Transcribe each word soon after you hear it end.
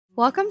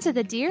Welcome to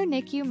the Dear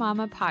NICU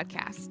Mama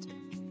podcast.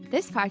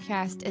 This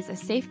podcast is a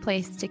safe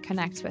place to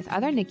connect with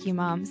other NICU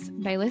moms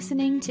by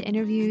listening to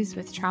interviews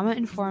with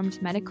trauma-informed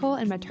medical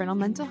and maternal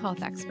mental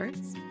health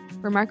experts,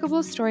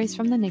 remarkable stories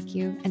from the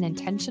NICU, and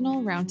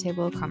intentional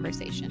roundtable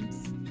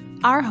conversations.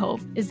 Our hope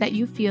is that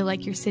you feel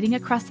like you're sitting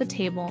across the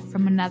table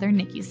from another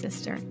NICU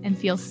sister and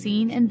feel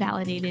seen and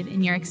validated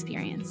in your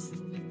experience.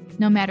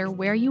 No matter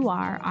where you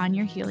are on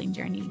your healing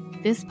journey,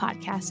 this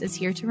podcast is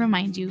here to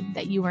remind you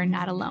that you are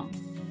not alone.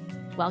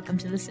 Welcome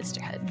to the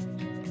sisterhood.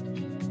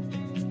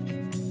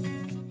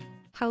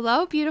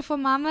 Hello, beautiful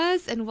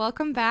mamas, and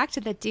welcome back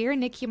to the Dear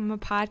NICU Mama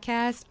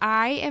podcast.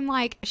 I am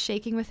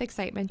shaking with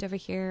excitement over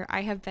here.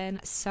 I have been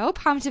so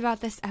pumped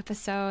about this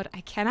episode.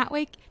 I cannot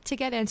wait to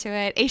get into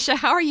it. Aisha,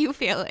 how are you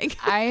feeling?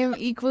 I am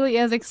equally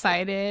as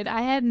excited.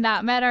 I had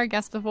not met our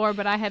guest before,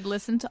 but I had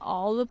listened to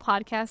all the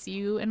podcasts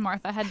you and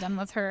Martha had done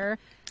with her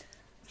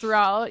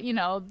throughout,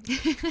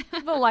 the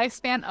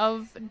lifespan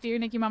of Dear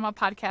NICU Mama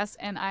podcast,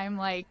 and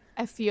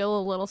I feel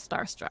a little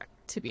starstruck,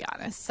 to be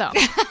honest. So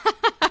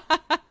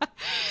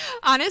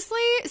honestly,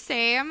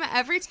 same.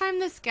 Every time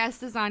this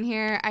guest is on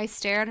here, I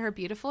stare at her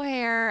beautiful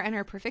hair and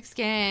her perfect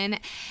skin,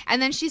 and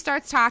then she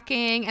starts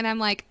talking, and I'm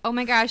like, oh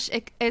my gosh,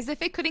 as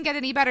if it couldn't get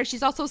any better.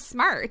 She's also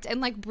smart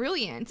and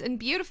brilliant and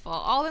beautiful,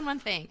 all in one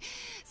thing.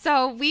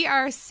 So we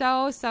are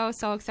so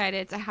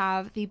excited to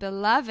have the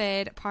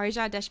beloved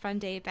Parijat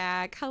Deshpande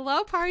back.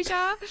 Hello,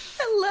 Parijat.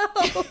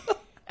 Hello.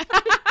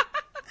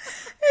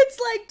 It's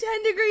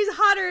 10 degrees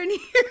hotter in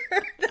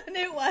here than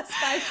it was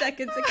 5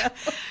 seconds ago.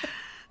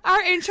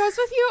 Our intros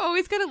with you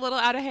always get a little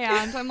out of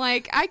hand. I'm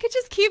like, I could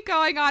just keep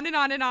going on and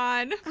on and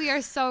on. We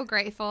are so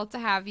grateful to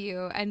have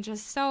you and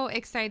just so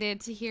excited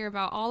to hear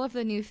about all of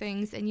the new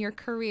things in your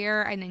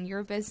career and in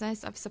your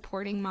business of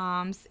supporting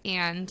moms,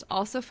 and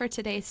also for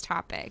today's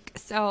topic.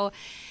 So,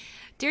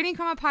 Dear NICU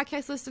Mama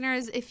podcast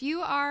listeners, if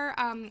you are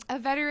a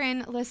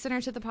veteran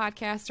listener to the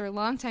podcast or a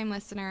longtime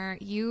listener,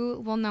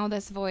 you will know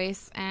this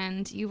voice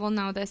and you will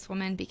know this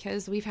woman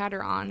because we've had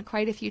her on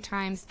quite a few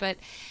times. But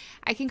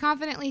I can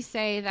confidently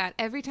say that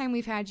every time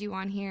we've had you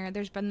on here,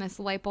 there's been this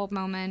light bulb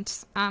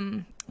moment,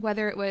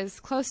 whether it was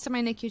close to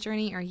my NICU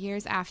journey or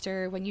years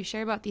after, when you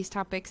share about these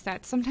topics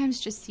that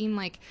sometimes just seem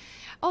like,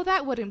 oh,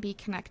 that wouldn't be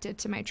connected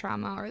to my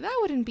trauma, or that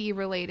wouldn't be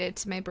related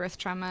to my birth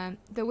trauma.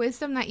 The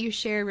wisdom that you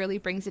share really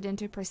brings it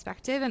into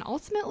perspective and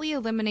ultimately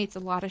eliminates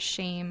a lot of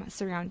shame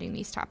surrounding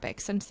these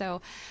topics. And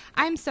so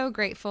I'm so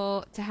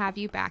grateful to have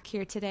you back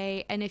here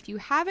today. And if you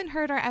haven't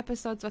heard our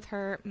episodes with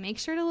her, make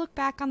sure to look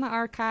back on the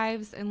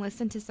archives and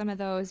listen to some of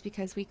those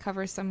because we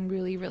cover some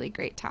really, really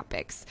great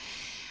topics.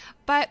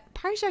 But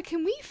Parijat,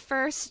 can we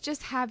first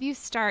just have you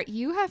start?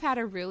 You have had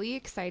a really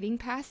exciting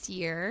past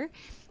year.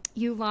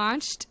 You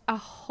launched a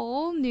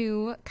whole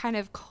new kind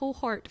of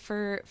cohort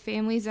for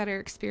families that are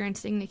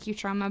experiencing NICU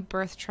trauma,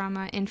 birth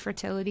trauma,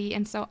 infertility.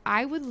 And so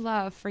I would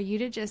love for you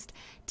to just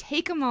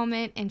take a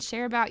moment and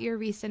share about your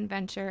recent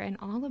venture and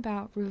all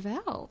about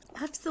Ruvelle.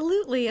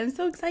 Absolutely. I'm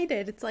so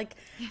excited. It's like,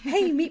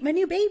 hey, meet my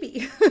new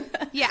baby.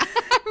 Yeah,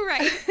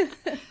 right.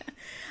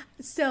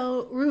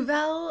 So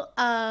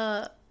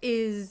Ruvelle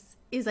is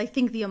I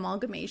think the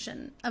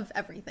amalgamation of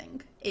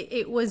everything.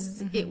 It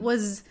was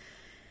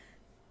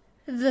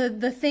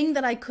the thing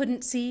that I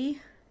couldn't see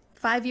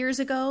 5 years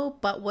ago,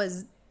 but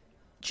was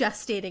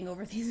gestating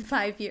over these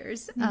 5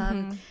 years.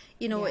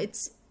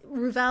 It's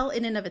Ruvelle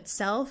in and of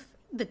itself.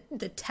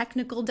 The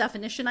technical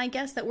definition, I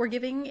guess, that we're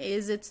giving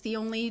is it's the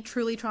only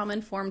truly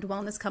trauma-informed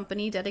wellness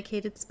company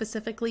dedicated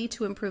specifically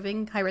to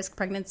improving high-risk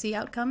pregnancy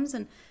outcomes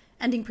and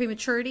ending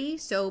prematurity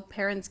so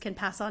parents can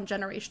pass on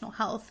generational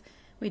health.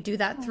 We do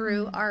that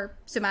through our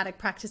somatic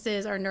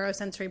practices, our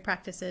neurosensory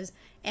practices,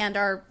 and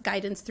our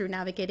guidance through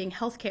navigating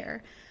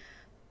healthcare.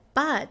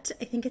 But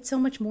I think it's so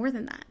much more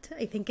than that.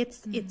 I think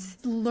it's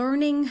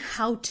learning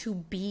how to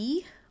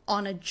be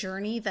on a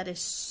journey that is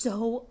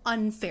so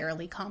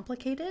unfairly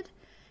complicated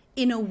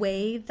in a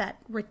way that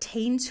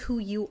retains who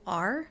you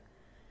are,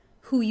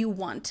 who you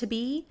want to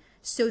be,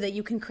 so that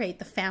you can create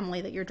the family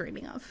that you're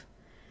dreaming of.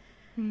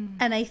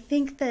 And I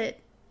think that,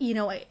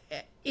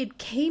 it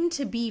came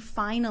to be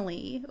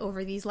finally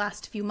over these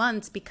last few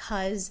months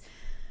because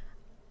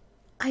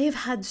I have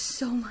had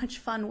so much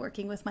fun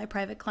working with my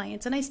private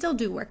clients, and I still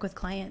do work with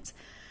clients,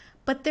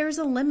 but there's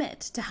a limit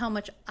to how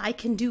much I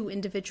can do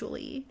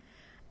individually.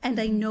 And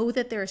I know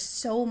that there's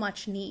so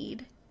much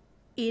need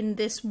in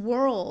this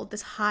world,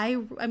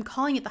 I'm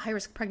calling it the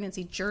high-risk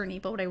pregnancy journey,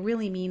 but what I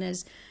really mean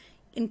is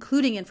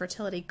including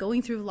infertility,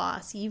 going through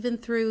loss, even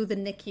through the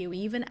NICU,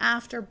 even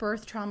after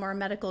birth trauma or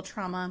medical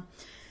trauma,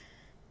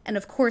 and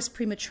of course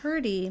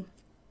prematurity.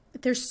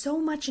 There's so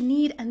much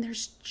need, and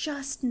there's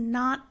just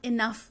not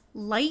enough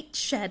light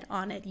shed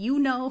on it. You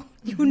know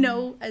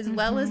as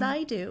well as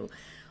I do.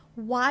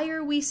 Why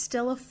are we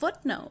still a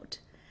footnote?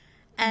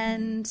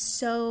 And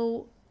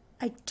so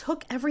I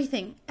took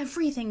everything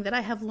that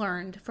I have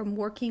learned from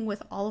working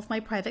with all of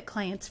my private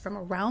clients from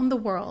around the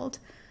world,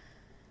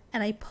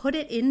 and I put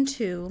it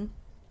into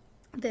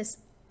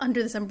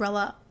under this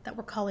umbrella that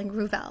we're calling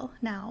Ruvelle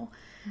now.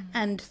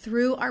 And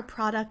through our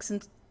products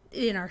and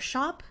in our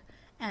shop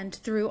and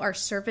through our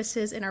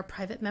services in our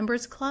private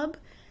members club,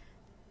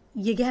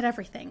 you get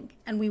everything.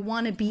 And we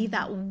want to be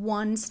that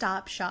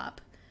one-stop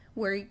shop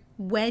where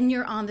when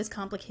you're on this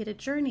complicated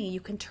journey, you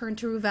can turn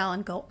to Ruvelle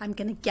and go, I'm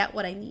going to get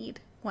what I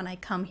need when I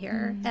come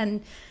here.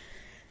 And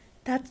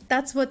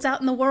that's what's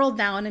out in the world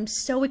now. And I'm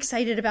so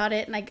excited about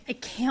it. And I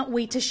can't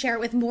wait to share it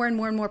with more and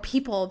more and more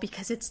people,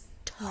 because it's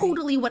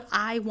totally what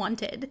I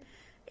wanted.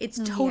 It's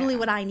totally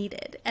what I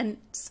needed, and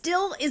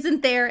still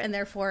isn't there. And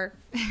therefore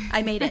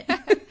I made it.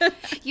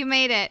 You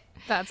made it.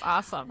 That's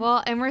awesome.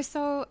 Well, and we're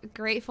so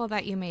grateful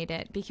that you made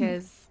it,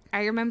 because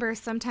I remember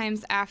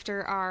sometimes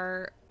after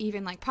our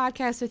even like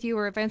podcasts with you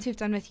or events we've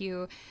done with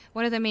you,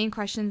 one of the main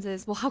questions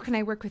is, well, how can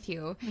I work with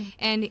you?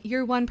 And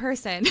you're one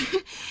person.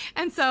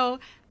 And so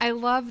I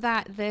love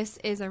that this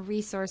is a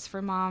resource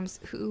for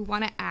moms who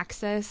want to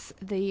access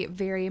the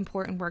very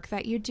important work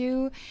that you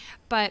do,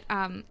 but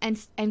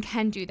and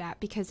can do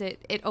that because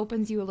it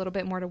opens you a little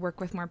bit more to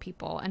work with more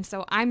people. And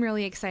so I'm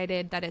really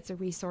excited that it's a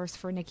resource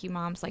for NICU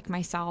moms like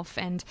myself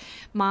and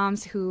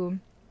moms who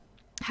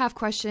have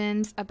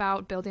questions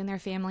about building their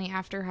family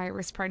after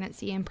high-risk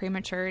pregnancy and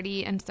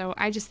prematurity. And so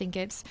I just think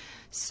it's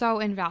so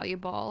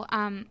invaluable.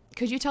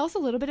 Could you tell us a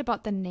little bit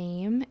about the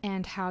name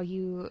and how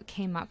you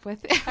came up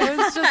with it? I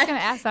was just going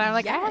to ask that. I'm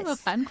like, Yes. I have a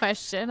fun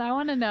question. I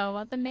want to know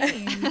about the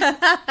name.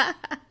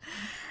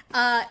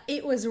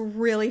 It was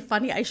really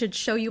funny. I should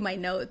show you my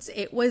notes.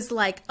 It was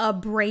like a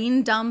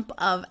brain dump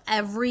of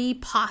every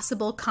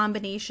possible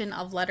combination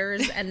of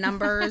letters and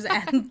numbers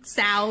and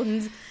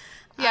sounds.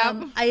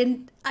 Yep.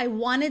 I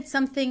wanted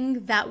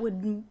something that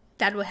would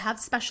have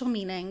special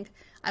meaning.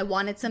 I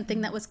wanted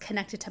something that was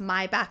connected to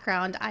my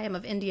background. I am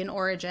of Indian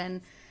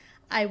origin.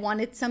 I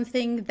wanted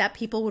something that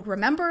people would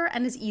remember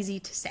and is easy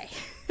to say.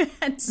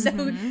 And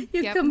so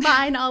you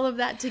combine all of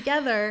that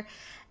together.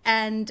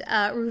 And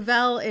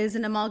Ruvelle is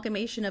an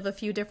amalgamation of a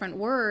few different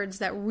words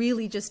that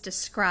really just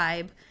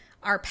describe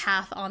our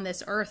path on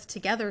this earth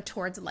together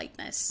towards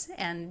lightness.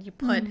 And you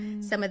put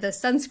some of the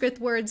Sanskrit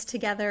words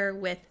together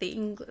with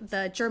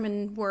the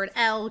German word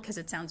L, because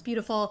it sounds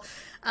beautiful,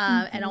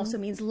 and also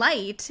means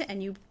light.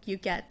 And you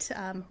get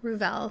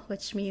Ruvelle,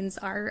 which means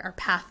our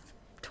path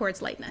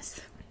towards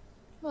lightness.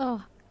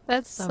 Oh,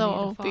 that's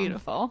so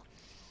beautiful.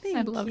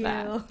 Thank love you.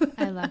 that.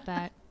 I love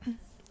that.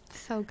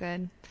 So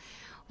good.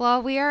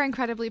 Well, we are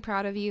incredibly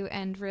proud of you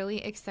and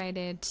really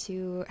excited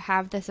to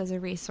have this as a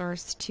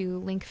resource to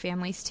link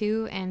families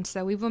to. And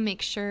so we will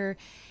make sure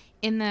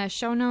in the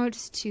show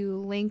notes to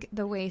link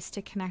the ways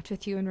to connect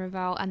with you and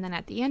Ruvelle. And then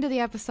at the end of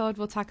the episode,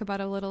 we'll talk about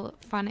a little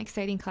fun,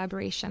 exciting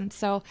collaboration.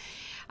 So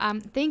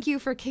thank you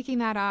for kicking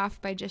that off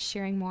by just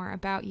sharing more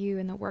about you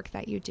and the work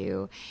that you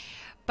do.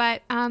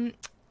 But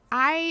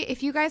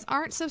if you guys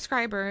aren't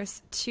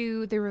subscribers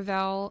to the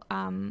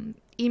Ruvelle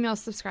email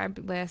subscribe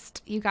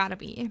list, you gotta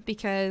be,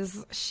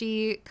 because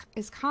she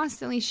is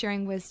constantly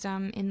sharing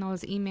wisdom in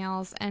those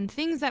emails and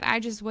things that I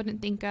just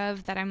wouldn't think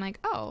of, that I'm like,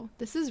 oh,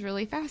 this is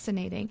really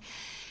fascinating.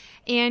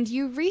 And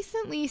you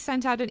recently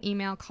sent out an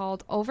email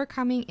called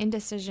Overcoming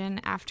Indecision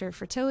After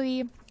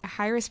Fertility, a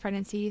High-Risk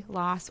Pregnancy,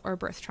 Loss, or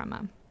Birth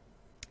Trauma.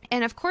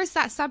 And of course,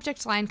 that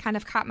subject line kind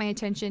of caught my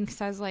attention,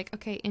 because I was like,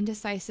 okay,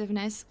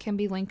 indecisiveness can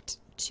be linked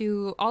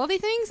to all of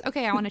these things.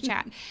 Okay, I want to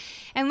chat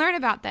and learn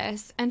about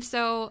this. And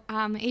so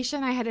Aisha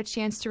and I had a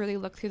chance to really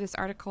look through this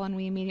article, and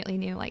we immediately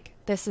knew, like,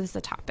 this is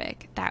the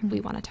topic that we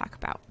want to talk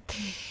about.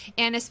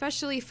 And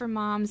especially for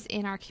moms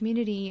in our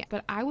community.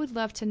 But I would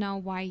love to know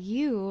why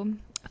you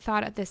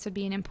thought that this would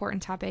be an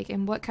important topic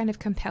and what kind of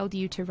compelled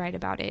you to write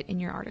about it in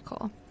your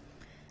article.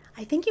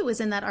 I think it was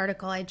in that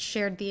article I'd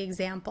shared the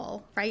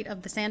example, right,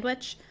 of the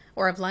sandwich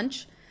or of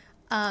lunch.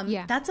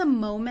 That's a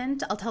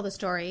moment, I'll tell the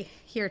story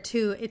here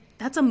too.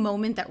 That's a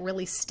moment that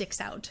really sticks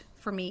out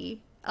for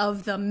me,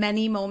 of the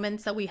many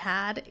moments that we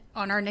had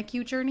on our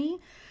NICU journey.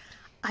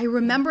 I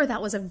remember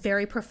that was a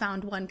very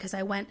profound one, because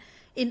I went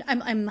in,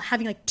 I'm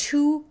having like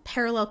two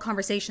parallel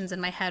conversations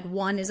in my head.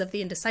 One is of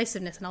the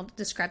indecisiveness, and I'll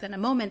describe that in a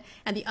moment.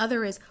 And the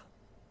other is,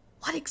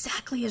 what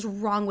exactly is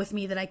wrong with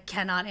me that I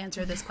cannot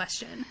answer this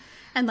question?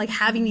 And like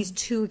having these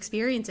two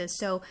experiences.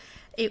 So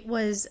it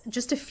was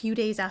just a few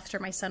days after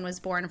my son was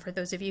born. For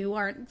those of you who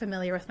aren't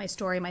familiar with my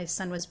story, my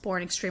son was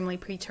born extremely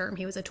preterm.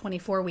 He was a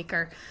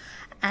 24-weeker.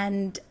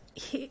 And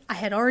I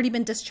had already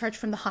been discharged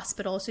from the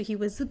hospital. So he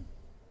was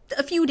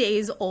a few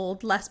days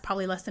old,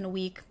 probably less than a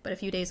week, but a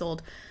few days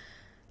old.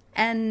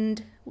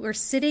 And we're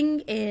sitting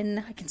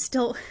in, I can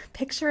still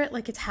picture it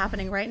like it's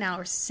happening right now.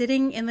 We're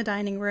sitting in the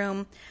dining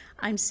room.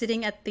 I'm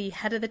sitting at the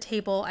head of the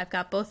table. I've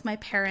got both my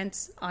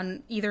parents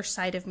on either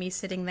side of me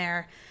sitting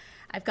there.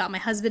 I've got my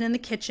husband in the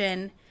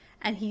kitchen,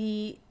 and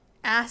he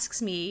asks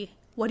me,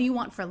 what do you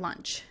want for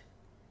lunch?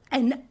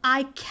 And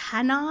I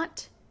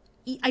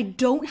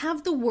don't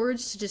have the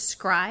words to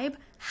describe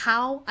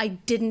how I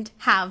didn't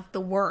have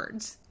the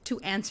words to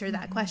answer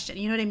that question.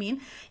 You know what I mean?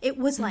 It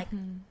was like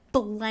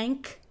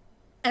blank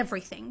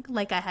everything.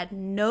 Like I had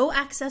no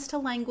access to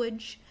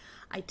language.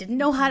 I didn't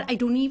know how, I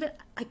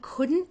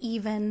couldn't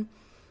even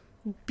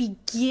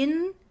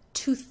begin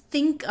to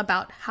think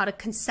about how to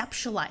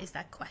conceptualize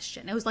that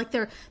question. It was like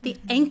the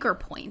anchor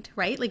point,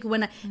 right? Like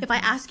if I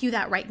ask you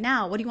that right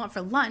now, what do you want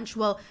for lunch?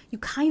 Well, you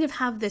kind of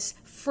have this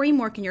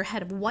framework in your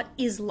head of what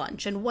is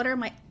lunch and what are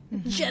my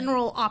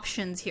general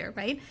options here,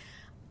 right?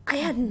 I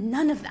had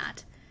none of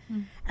that.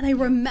 And I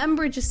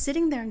remember just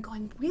sitting there and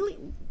going, really,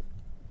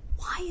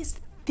 why is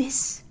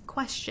this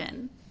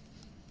question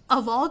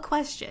of all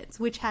questions,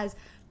 which has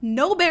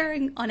no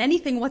bearing on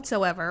anything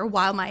whatsoever,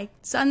 while my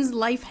son's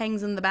life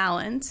hangs in the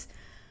balance,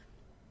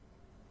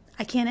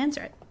 I can't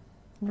answer it.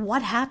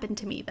 What happened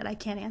to me that I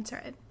can't answer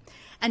it?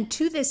 And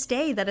to this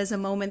day, that is a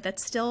moment that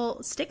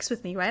still sticks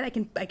with me, right?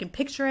 I can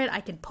picture it.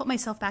 I can put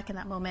myself back in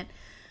that moment.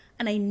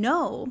 And I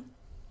know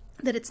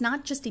that it's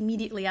not just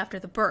immediately after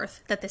the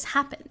birth that this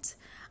happens.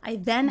 I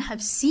then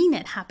have seen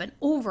it happen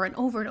over and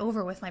over and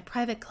over with my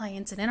private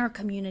clients and in our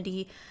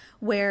community,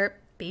 where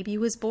baby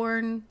was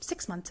born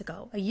 6 months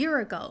ago, a year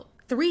ago,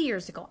 3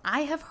 years ago.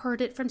 I have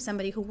heard it from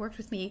somebody who worked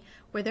with me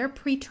where their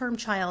preterm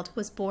child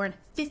was born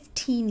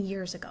 15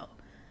 years ago.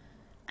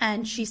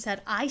 And she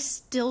said, I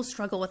still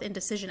struggle with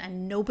indecision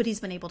and nobody's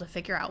been able to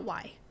figure out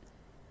why.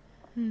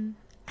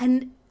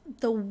 And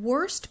the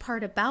worst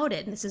part about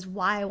it, and this is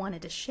why I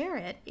wanted to share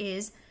it,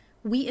 is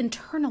we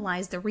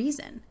internalize the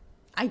reason.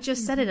 I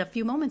just said it a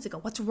few moments ago.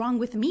 What's wrong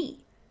with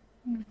me?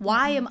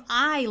 Why am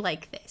I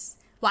like this?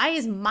 Why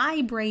is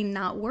my brain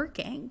not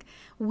working?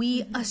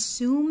 We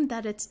assume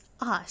that it's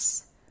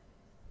us,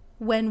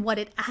 when what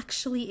it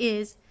actually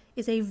is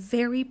a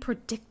very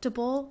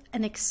predictable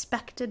and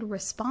expected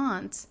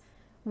response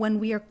when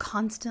we are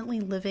constantly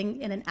living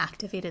in an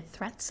activated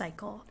threat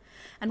cycle.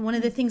 And one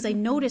of the things I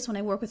notice when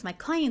I work with my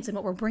clients and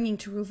what we're bringing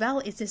to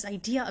Ruvelle is this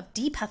idea of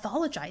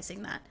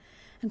depathologizing that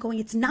and going,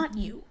 it's not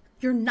you.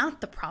 You're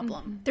not the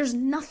problem. There's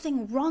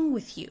nothing wrong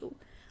with you.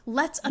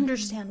 Let's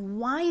understand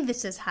why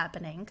this is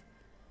happening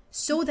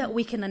so that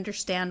we can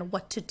understand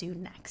what to do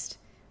next.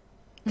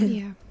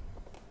 Yeah.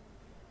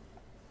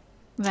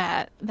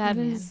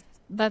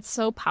 That's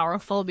so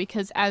powerful,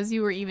 because as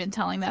you were even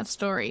telling that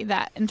story,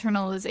 that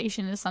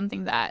internalization is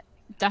something that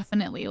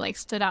definitely like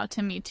stood out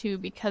to me too,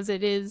 because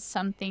it is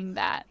something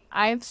that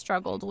I've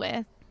struggled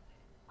with,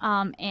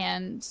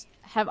 and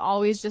have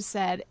always just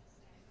said,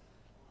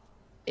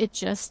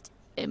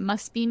 it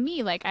must be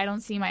me. Like, I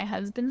don't see my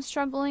husband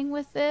struggling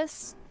with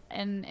this.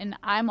 And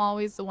I'm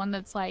always the one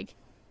that's like,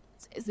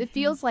 it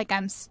feels like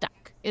I'm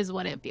stuck is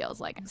what it feels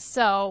like.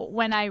 So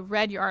when I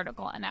read your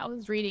article and I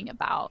was reading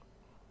about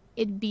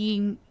it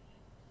being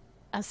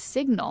a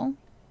signal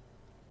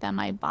that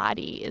my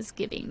body is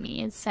giving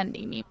me, is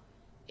sending me,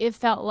 it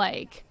felt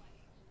like,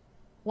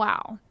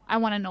 wow, I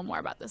want to know more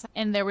about this.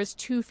 And there was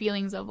two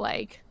feelings of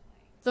like,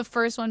 the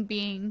first one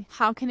being,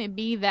 how can it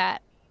be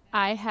that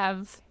I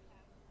have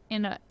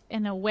in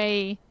a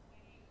way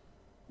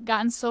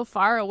gotten so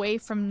far away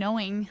from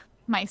knowing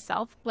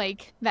myself,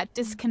 like that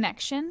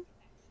disconnection.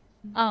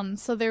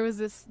 So there was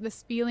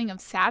this feeling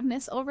of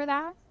sadness over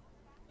that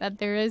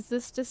there is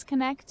this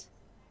disconnect.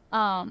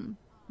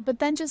 But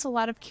then just a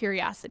lot of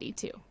curiosity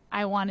too.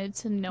 I wanted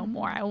to know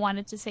more. I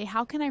wanted to say,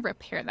 how can I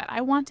repair that?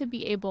 I want to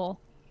be able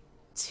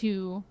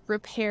to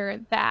repair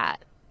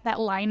that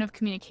line of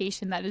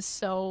communication that is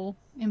so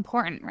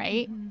important,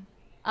 right?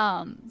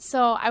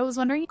 So I was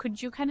wondering,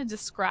 could you kind of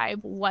describe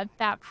what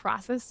that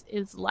process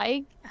is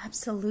like?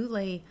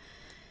 Absolutely.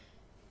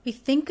 We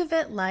think of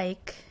it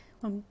like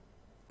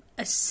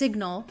a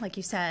signal, like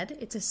you said.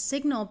 It's a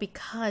signal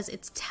because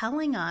it's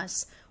telling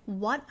us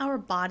what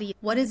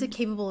is it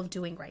capable of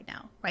doing right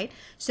now, right?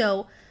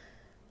 So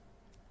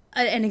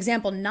an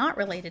example not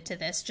related to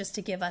this, just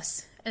to give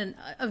us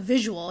a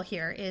visual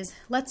here, is,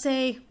 let's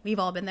say we've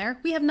all been there.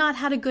 We have not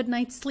had a good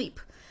night's sleep.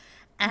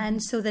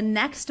 And so the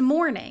next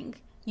morning,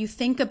 you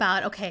think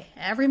about, okay,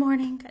 every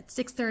morning at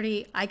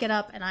 6:30, I get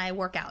up and I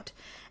work out.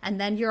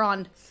 And then you're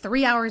on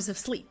 3 hours of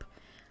sleep.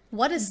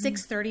 What does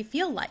 6:30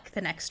 feel like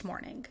the next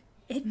morning?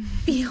 It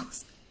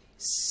feels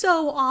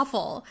so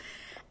awful.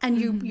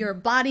 And your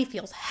body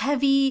feels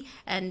heavy,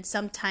 and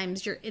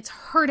sometimes it's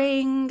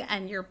hurting,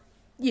 and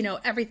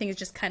everything is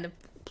just kind of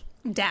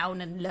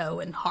down and low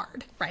and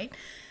hard, right?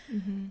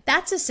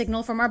 That's a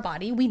signal from our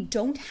body. We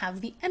don't have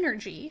the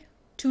energy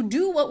to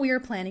do what we are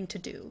planning to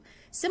do.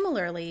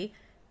 Similarly,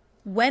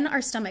 when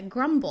our stomach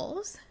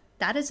grumbles,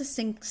 that is a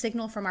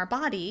signal from our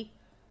body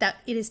that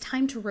it is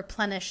time to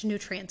replenish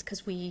nutrients,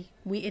 because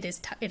it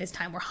is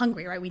time. We're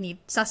hungry, right? We need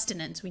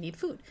sustenance. We need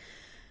food.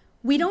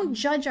 We don't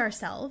judge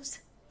ourselves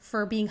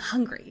for being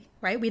hungry,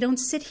 right? We don't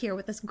sit here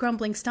with this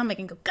grumbling stomach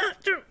and go, God,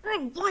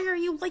 why are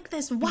you like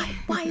this?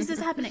 Why is this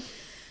happening?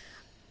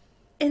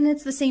 And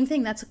it's the same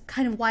thing. That's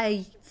kind of why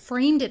I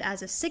framed it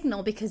as a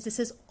signal, because this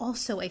is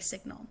also a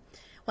signal.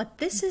 What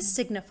this is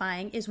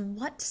signifying is,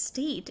 what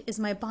state is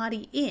my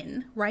body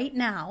in right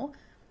now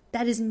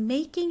that is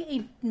making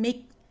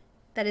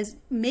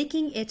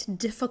it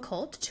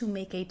difficult to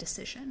make a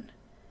decision,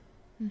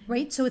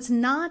 right? So it's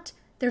not,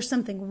 there's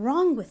something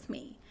wrong with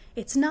me.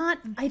 It's not,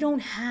 I don't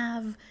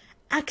have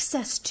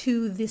access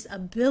to this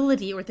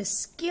ability or this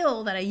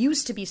skill that I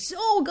used to be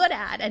so good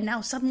at and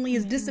now suddenly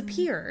has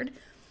disappeared.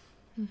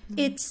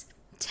 It's,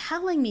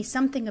 telling me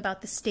something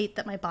about the state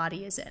that my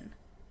body is in.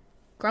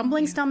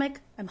 Grumbling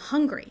stomach, I'm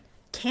hungry,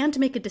 can't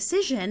make a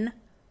decision.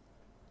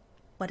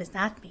 What does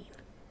that mean?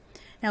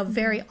 Now,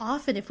 very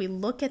often, if we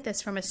look at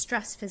this from a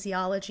stress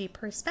physiology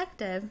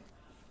perspective,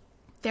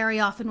 very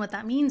often what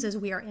that means is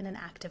we are in an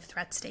active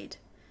threat state.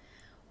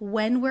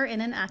 When we're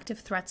in an active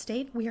threat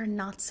state, we are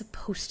not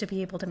supposed to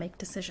be able to make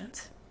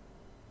decisions.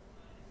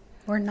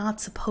 We're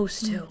not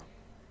supposed to.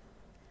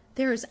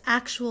 There is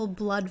actual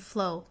blood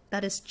flow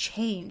that is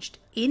changed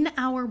in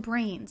our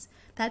brains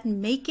that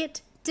make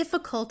it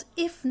difficult,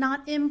 if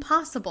not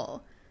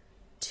impossible,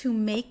 to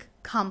make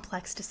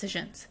complex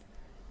decisions.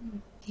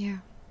 Yeah.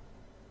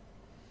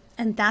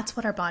 And that's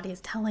what our body is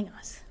telling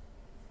us.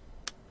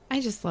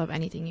 I just love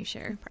anything you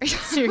share.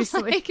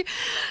 Seriously.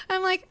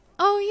 I'm like,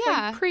 oh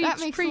yeah, preach, that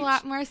makes a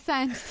lot more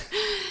sense.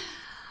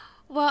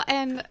 Well,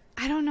 and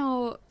I don't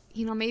know,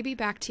 maybe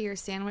back to your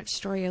sandwich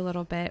story a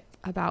little bit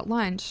about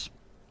lunch.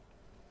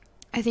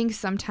 I think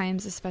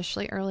sometimes,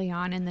 especially early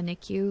on in the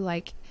NICU,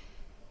 like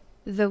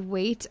the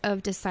weight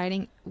of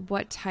deciding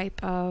what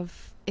type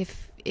of,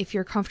 if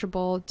you're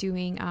comfortable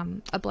doing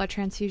a blood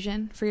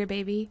transfusion for your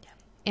baby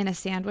in a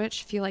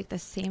sandwich, feel like the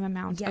same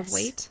amount of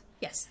weight.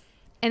 Yes.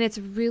 And it's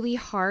really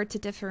hard to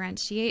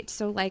differentiate.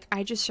 So like,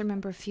 I just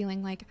remember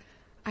feeling like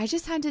I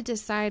just had to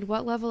decide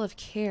what level of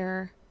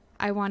care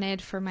I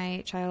wanted for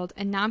my child.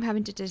 And now I'm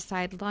having to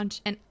decide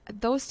lunch. And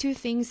those two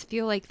things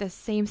feel like the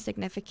same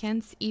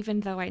significance,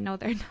 even though I know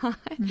they're not.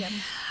 Yep.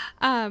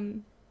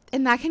 And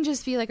that can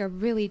just be like a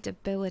really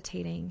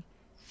debilitating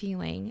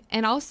feeling.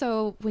 And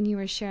also when you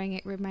were sharing,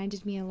 it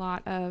reminded me a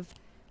lot of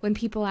when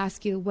people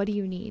ask you, what do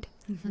you need?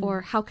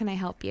 Or how can I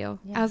help you?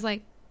 Yeah. I was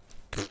like,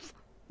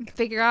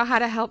 figure out how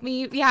to help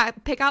me. Yeah.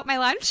 Pick out my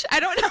lunch.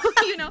 I don't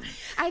know.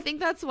 I think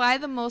that's why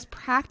the most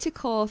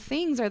practical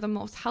things are the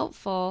most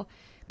helpful,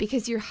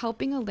 because you're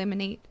helping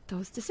eliminate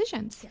those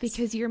decisions,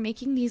 because you're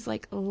making these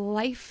like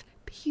life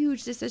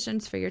huge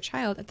decisions for your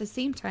child at the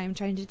same time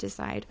trying to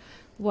decide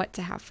what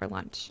to have for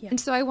lunch. Yeah. And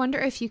so I wonder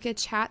if you could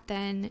chat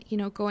then,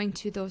 going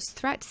to those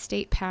threat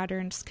state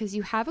patterns, because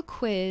you have a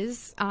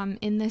quiz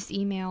in this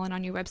email and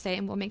on your website,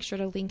 and we'll make sure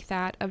to link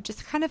that, of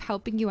just kind of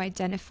helping you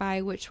identify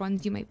which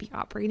ones you might be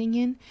operating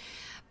in.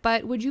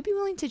 But would you be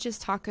willing to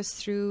just talk us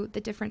through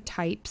the different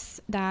types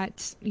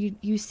that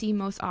you see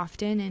most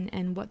often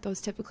and what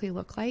those typically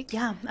look like?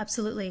 Yeah,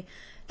 absolutely.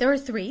 There are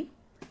 3.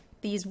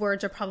 These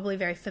words are probably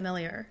very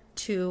familiar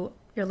to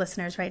your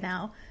listeners right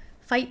now.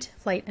 Fight,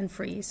 flight, and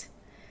freeze.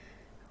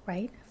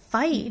 Right?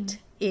 Fight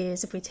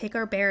is, if we take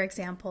our bear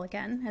example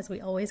again, as we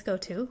always go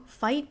to,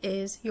 fight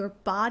is your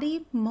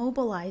body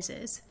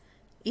mobilizes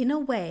in a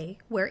way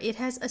where it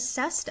has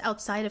assessed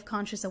outside of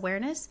conscious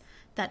awareness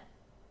that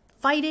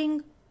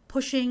fighting,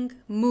 pushing,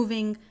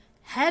 moving,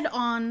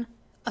 head-on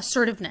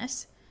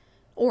assertiveness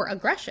or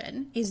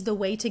aggression is the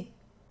way to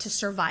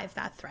survive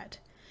that threat.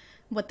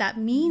 What that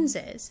means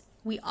is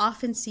we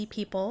often see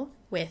people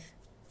with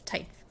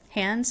tight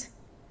hands,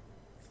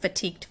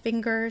 fatigued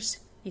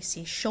fingers, you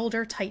see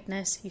shoulder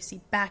tightness, you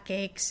see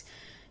backaches,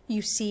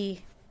 you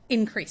see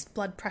increased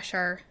blood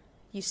pressure,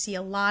 you see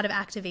a lot of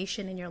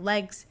activation in your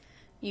legs,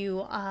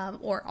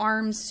 or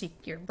arms, so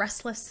you're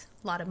restless,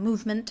 a lot of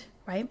movement,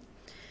 right?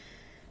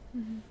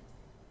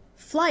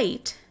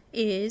 Flight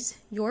is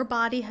your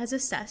body has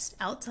assessed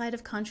outside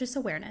of conscious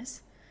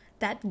awareness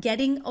that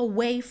getting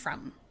away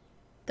from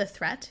the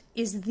threat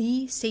is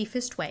the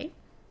safest way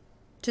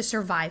to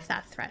survive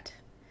that threat.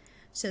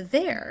 So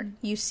there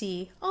you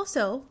see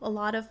also a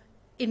lot of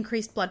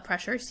increased blood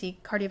pressure. See,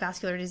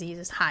 cardiovascular disease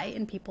is high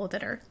in people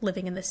that are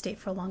living in this state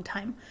for a long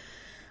time.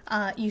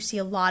 You see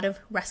a lot of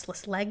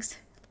restless legs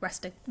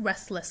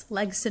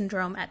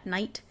syndrome at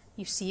night.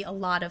 You see a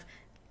lot of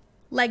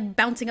leg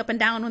bouncing up and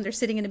down when they're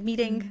sitting in a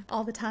meeting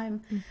all the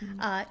time.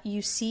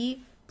 You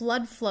see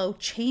blood flow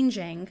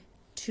changing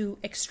to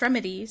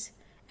extremities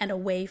and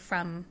away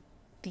from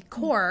the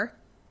core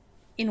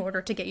in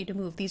order to get you to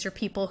move. These are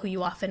people who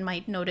you often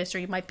might notice, or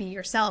you might be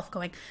yourself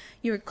going,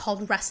 you're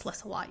called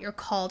restless a lot. You're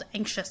called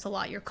anxious a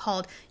lot. You're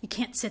called, you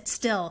can't sit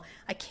still.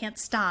 I can't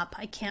stop.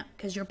 I can't,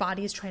 because your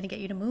body is trying to get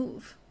you to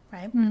move,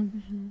 right?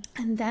 And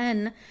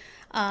then,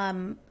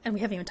 and we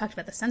haven't even talked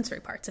about the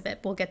sensory parts of it.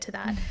 We'll get to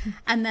that.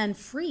 And then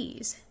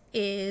freeze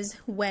is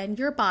when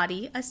your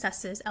body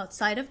assesses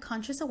outside of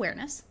conscious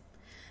awareness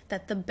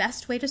that the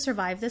best way to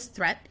survive this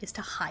threat is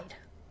to hide.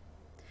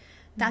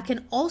 That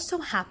can also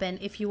happen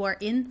if you are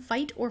in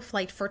fight or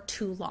flight for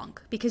too long,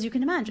 because you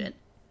can imagine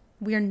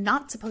we are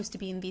not supposed to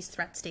be in these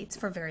threat states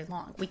for very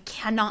long. We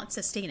cannot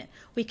sustain it.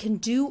 We can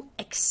do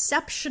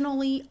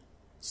exceptionally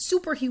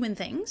superhuman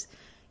things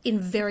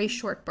in very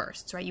short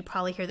bursts, right? You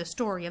probably hear the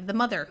story of the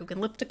mother who can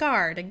lift a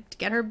car to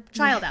get her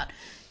child out.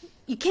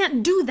 You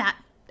can't do that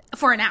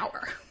for an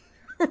hour,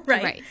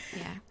 right?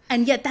 Yeah.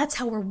 And yet that's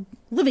how we're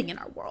living in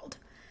our world.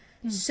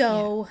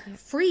 So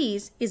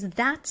freeze is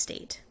that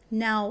state.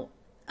 Now,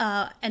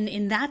 and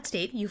in that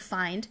state, you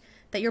find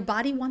that your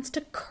body wants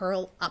to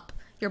curl up.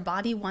 Your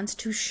body wants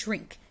to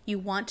shrink. You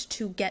want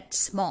to get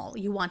small.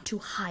 You want to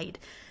hide.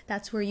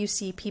 That's where you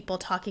see people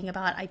talking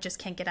about, I just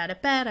can't get out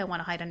of bed. I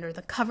want to hide under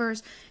the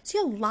covers. See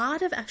a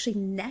lot of actually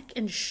neck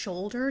and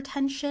shoulder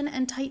tension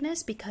and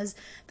tightness because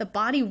the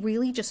body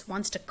really just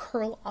wants to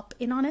curl up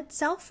in on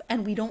itself.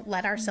 And we don't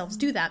let ourselves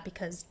do that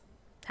because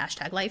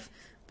 #life.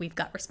 We've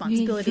got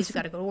responsibilities. We've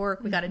got to go to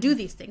work. We've got to do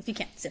these things. You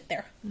can't sit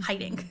there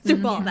hiding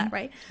through all that,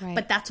 right?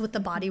 But that's what the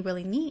body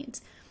really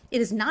needs. It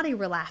is not a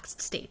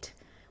relaxed state.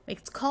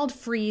 It's called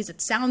freeze.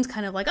 It sounds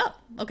kind of like, oh,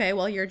 okay,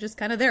 well, you're just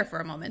kind of there for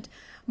a moment.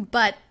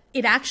 But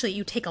it actually,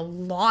 you take a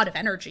lot of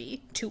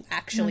energy to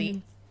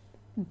actually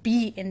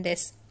be in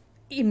this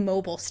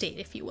immobile state,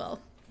 if you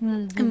will.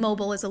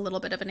 Immobile is a little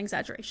bit of an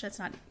exaggeration. It's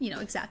not,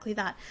 exactly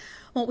that.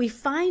 What we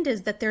find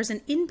is that there's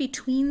an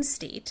in-between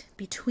state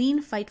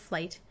between fight,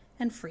 flight,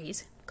 and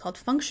freeze called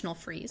functional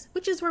freeze,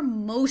 which is where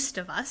most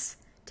of us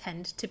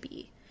tend to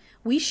be.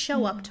 We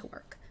show up to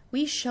work.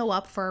 We show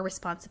up for our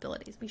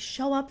responsibilities. We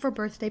show up for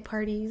birthday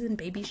parties and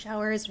baby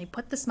showers. We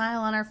put the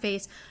smile on our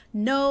face.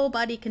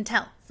 Nobody can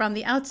tell from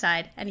the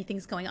outside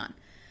anything's going on.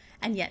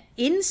 And yet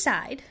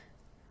inside,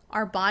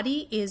 our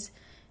body is,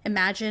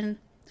 imagine,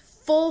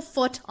 full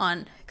foot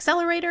on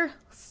accelerator,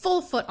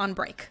 full foot on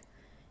brake.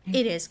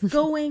 It is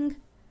going,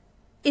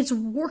 it's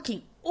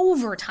working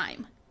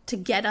overtime to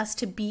get us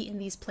to be in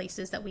these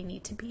places that we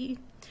need to be.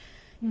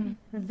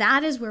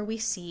 That is where we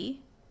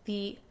see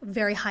the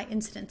very high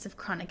incidence of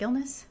chronic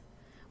illness.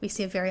 We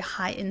see a very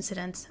high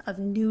incidence of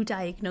new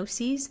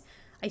diagnoses.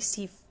 I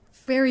see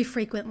very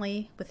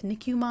frequently with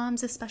NICU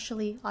moms,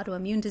 especially,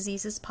 autoimmune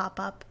diseases pop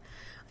up.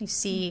 We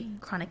see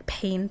chronic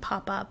pain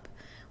pop up.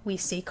 We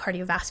see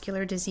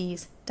cardiovascular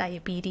disease,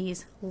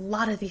 diabetes, a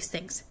lot of these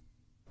things,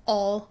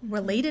 all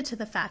related to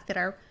the fact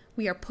that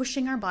we are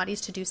pushing our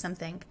bodies to do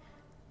something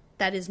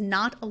that is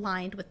not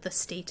aligned with the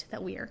state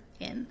that we are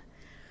in.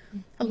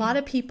 A lot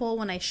of people,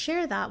 when I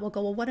share that, will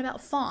go, well, what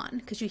about fawn?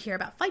 Because you hear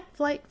about fight,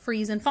 flight,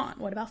 freeze, and fawn.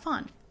 What about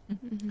fawn?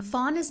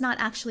 Fawn is not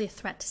actually a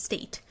threat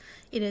state.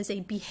 It is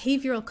a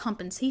behavioral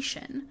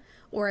compensation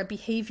or a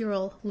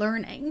behavioral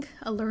learning,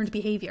 a learned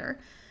behavior,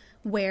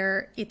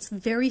 where it's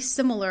very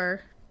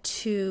similar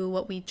to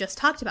what we just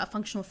talked about,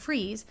 functional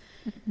freeze.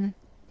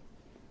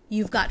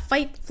 You've got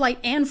fight, flight,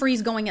 and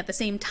freeze going at the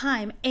same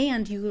time,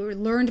 and your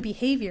learned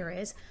behavior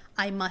is,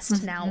 I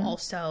must now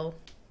also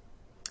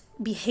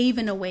behave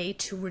in a way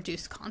to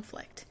reduce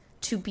conflict,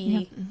 to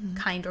be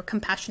kind or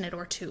compassionate,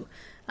 or to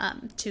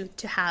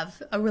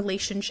have a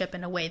relationship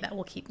in a way that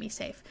will keep me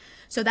safe.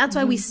 So that's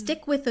why we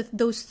stick with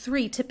those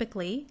three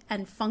typically,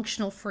 and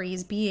functional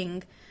freeze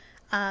being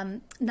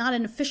not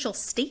an official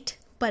state,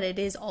 but it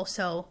is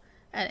also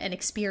an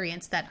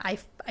experience that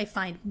I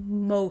find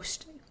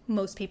most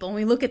people, when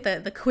we look at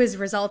the quiz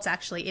results,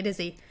 actually, it is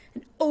an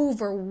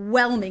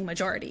overwhelming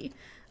majority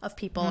of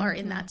people are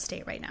in that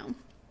state right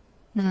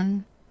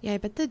now. Yeah, I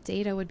bet the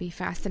data would be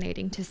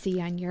fascinating to see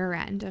on your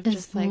end of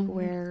just like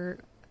where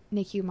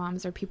NICU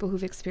moms or people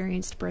who've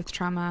experienced birth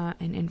trauma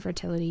and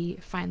infertility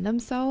find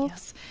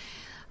themselves.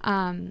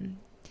 And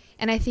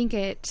I think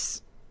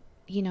it's,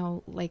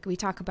 like we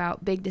talk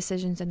about big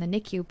decisions in the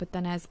NICU, but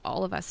then as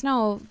all of us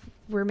know,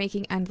 we're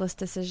making endless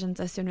decisions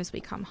as soon as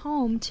we come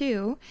home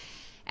too.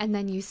 And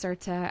then you start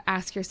to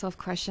ask yourself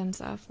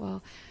questions of,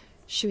 well,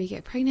 should we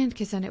get pregnant?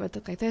 Because then it would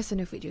look like this. And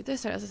if we do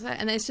this, or this,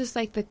 and it's just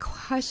like the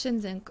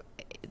questions, and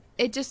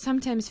it just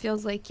sometimes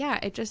feels like,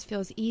 it just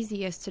feels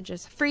easiest to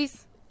just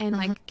freeze and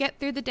like get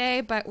through the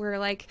day. But we're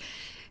like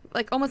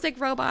almost like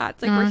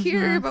robots, like we're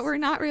here, but we're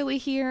not really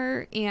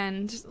here.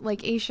 And like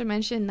Aisha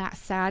mentioned, that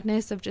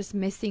sadness of just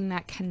missing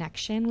that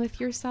connection with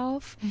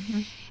yourself.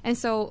 And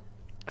so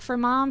for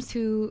moms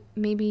who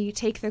maybe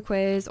take the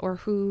quiz or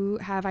who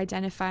have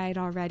identified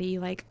already,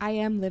 like I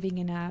am living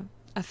in a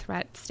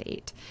threat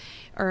state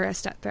or a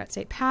threat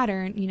state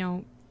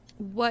pattern,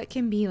 what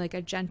can be like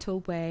a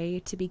gentle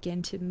way to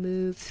begin to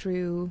move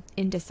through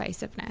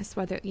indecisiveness,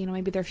 whether,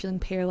 maybe they're feeling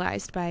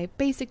paralyzed by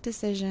basic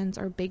decisions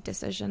or big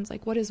decisions.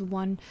 Like what is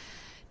one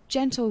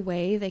gentle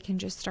way they can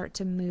just start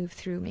to move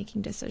through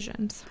making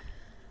decisions?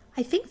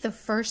 I think the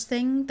first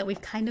thing that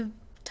we've kind of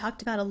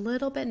talked about a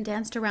little bit and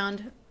danced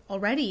around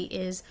already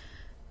is,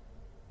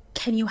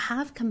 can you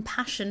have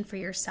compassion for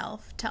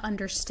yourself to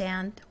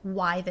understand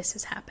why this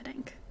is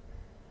happening?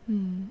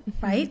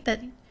 Right?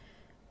 That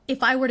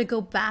if I were to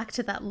go back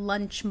to that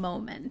lunch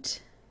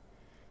moment,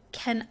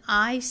 can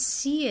I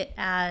see it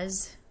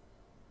as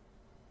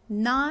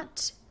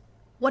not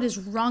what is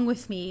wrong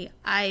with me?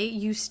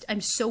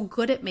 I'm so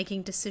good at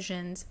making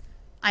decisions.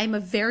 I'm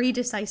a very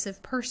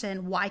decisive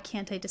person. Why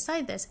can't I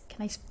decide this?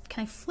 Can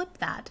I flip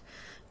that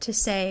to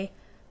say,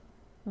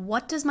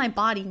 what does my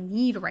body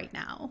need right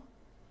now?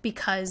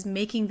 Because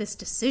making this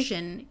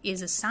decision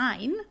is a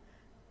sign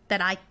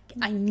that I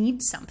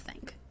need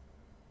something,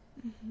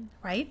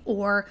 right?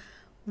 Or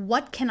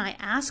what can I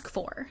ask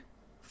for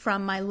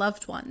from my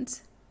loved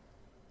ones?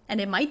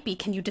 And it might be,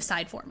 can you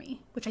decide for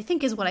me? Which I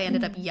think is what I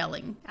ended up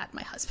yelling at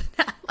my husband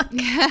at. Like,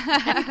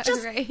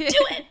 just do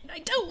it. I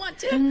don't want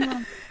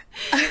to.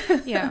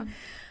 Yeah.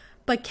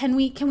 But can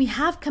we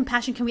have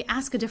compassion? Can we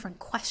ask a different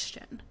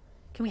question?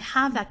 Can we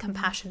have that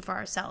compassion for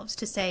ourselves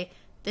to say,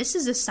 this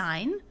is a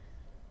sign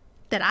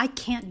that I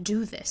can't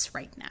do this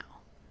right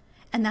now.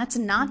 And that's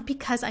not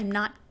because I'm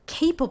not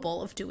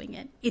capable of doing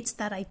it. It's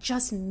that I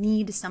just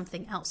need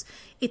something else.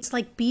 It's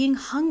like being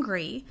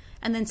hungry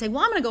and then saying,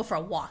 well, I'm going to go for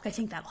a walk. I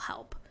think that'll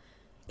help.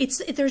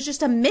 There's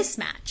just a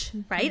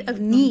mismatch, right, of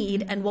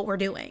need and what we're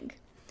doing.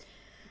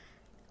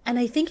 And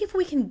I think if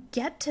we can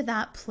get to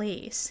that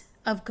place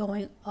of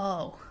going,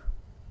 oh,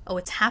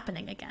 it's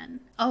happening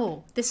again.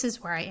 Oh, this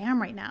is where I am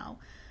right now.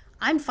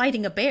 I'm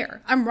fighting a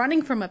bear. I'm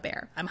running from a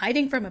bear. I'm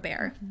hiding from a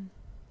bear.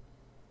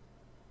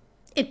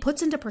 It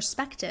puts into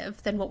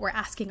perspective then what we're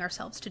asking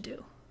ourselves to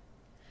do.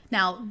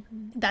 Now,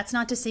 that's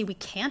not to say we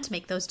can't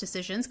make those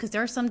decisions, because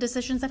there are some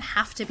decisions that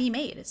have to be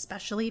made,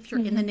 especially if you're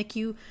in the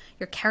NICU,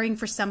 you're caring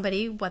for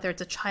somebody, whether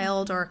it's a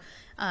child or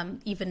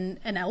even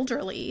an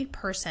elderly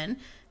person.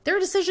 There are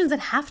decisions that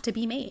have to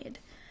be made.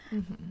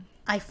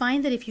 I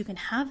find that if you can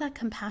have that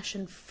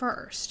compassion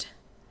first,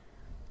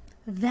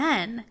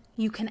 then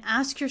you can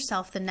ask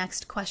yourself the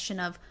next question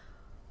of,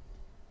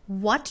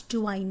 what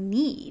do I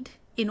need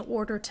in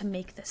order to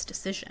make this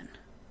decision?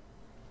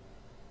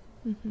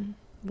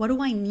 What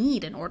do I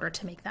need in order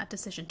to make that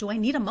decision? Do I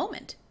need a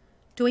moment?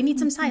 Do I need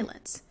some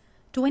silence?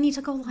 Do I need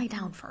to go lie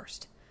down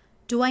first?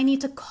 Do I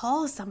need to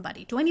call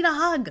somebody? Do I need a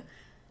hug?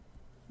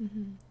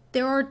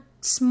 There are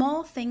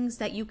small things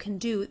that you can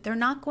do. They're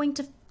not going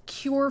to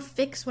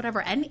fix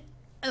whatever, any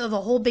of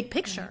the whole big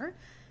picture,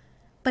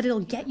 but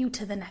it'll get you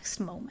to the next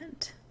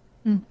moment.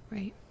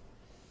 Right.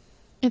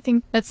 I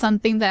think that's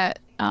something that,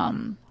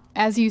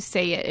 as you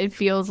say it, it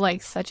feels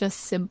like such a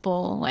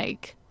simple,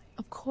 like,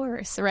 of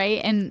course,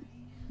 right? And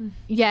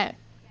yet,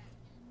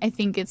 I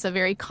think it's a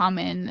very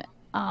common,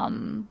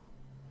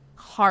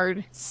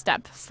 hard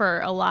step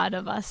for a lot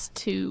of us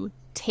to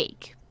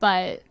take.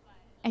 But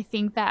I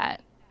think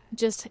that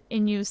just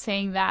in you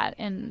saying that,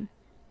 and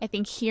I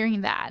think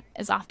hearing that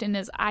as often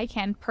as I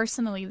can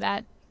personally,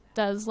 that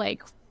does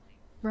like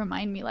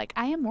remind me, like,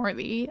 I am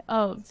worthy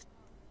of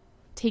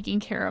taking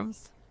care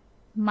of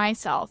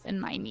myself and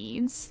my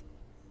needs.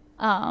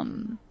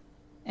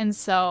 And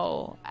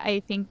so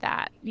I think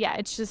that,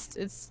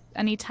 it's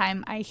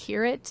anytime I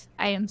hear it,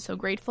 I am so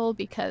grateful,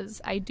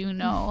 because I do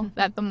know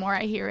that the more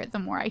I hear it, the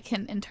more I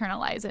can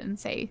internalize it and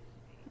say,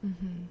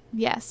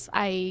 yes,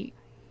 I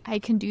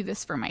can do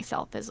this for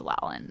myself as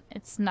well. And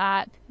it's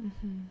not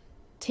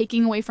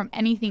taking away from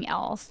anything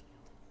else.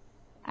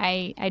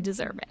 I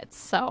deserve it.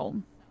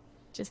 So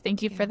just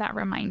thank you for that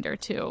reminder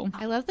too.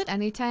 I love that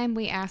anytime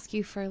we ask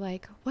you for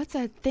like, what's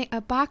a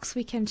box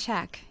we can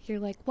check? You're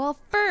like, well,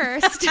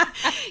 first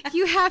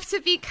you have to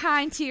be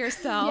kind to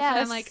yourself. Yes. And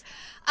I'm like,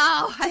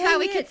 oh, I thought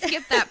we could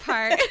skip that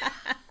part.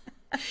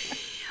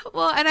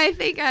 Well, and I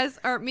think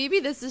or maybe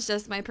this is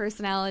just my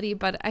personality,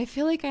 but I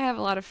feel like I have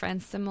a lot of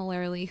friends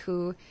similarly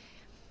who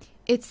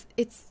it's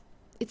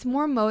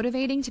more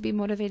motivating to be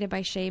motivated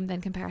by shame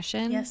than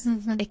compassion. Yes.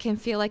 It can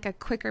feel like a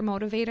quicker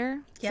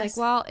motivator. It's Yes. like,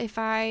 well, if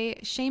I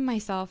shame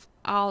myself,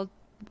 I'll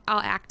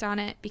act on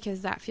it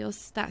because that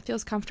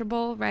feels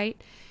comfortable, right?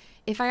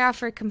 If I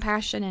offer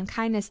compassion and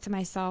kindness to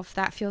myself,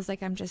 that feels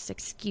like I'm just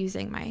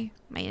excusing my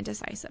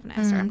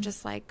indecisiveness, or I'm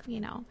just like,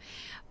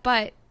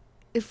 But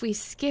if we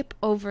skip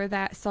over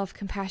that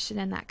self-compassion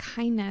and that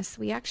kindness,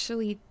 we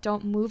actually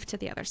don't move to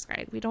the other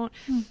side. We don't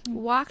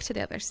walk to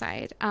the other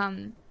side.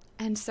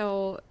 And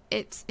so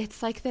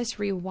it's like this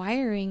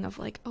rewiring of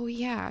like, oh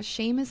yeah,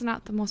 shame is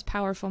not the most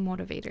powerful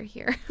motivator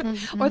here,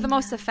 or the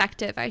most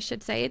effective, I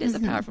should say. It is a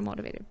powerful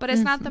motivator, but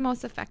it's not the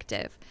most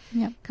effective.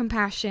 Yep.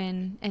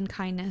 Compassion and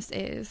kindness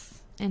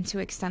is, and to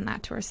extend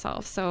that to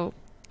ourselves. So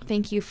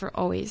thank you for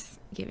always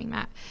giving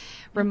that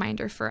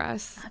reminder for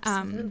us.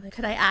 Absolutely.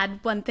 Could I add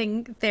one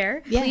thing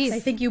there? Yes. Please. I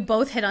think you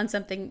both hit on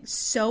something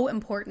so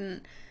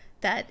important,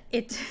 that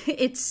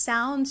it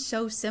sounds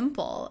so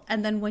simple,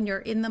 and then when you're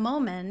in the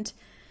moment,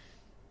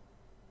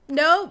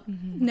 nope,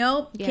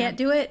 can't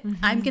do it.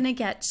 I'm going to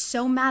get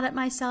so mad at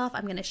myself.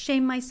 I'm going to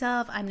shame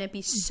myself. I'm going to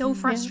be so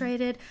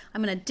frustrated.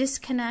 I'm going to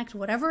disconnect,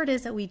 whatever it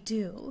is that we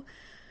do.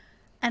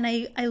 And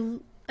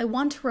I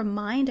want to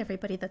remind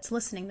everybody that's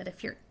listening that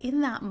if you're in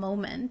that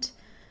moment,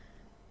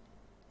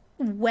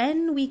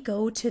 when we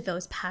go to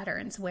those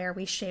patterns where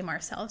we shame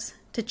ourselves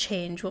to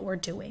change what we're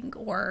doing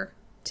or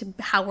to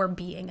how we're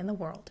being in the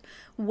world,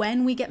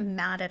 when we get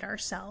mad at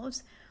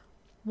ourselves,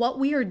 what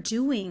we are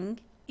doing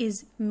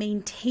is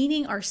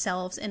maintaining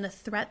ourselves in a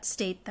threat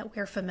state that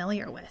we're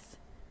familiar with.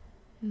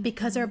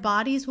 Because our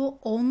bodies will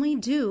only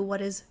do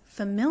what is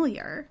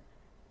familiar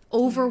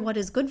over what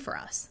is good for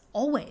us,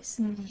 always.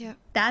 Yep.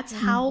 That's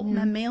how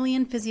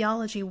mammalian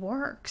physiology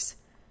works.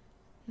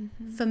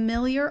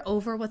 Familiar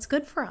over what's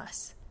good for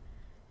us.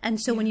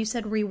 And so when you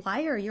said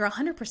rewire, you're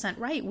 100%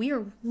 right. We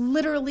are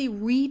literally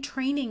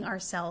retraining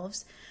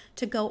ourselves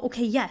to go,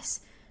 okay, yes,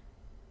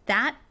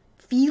 that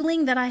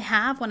feeling that I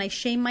have when I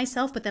shame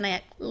myself, but then I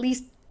at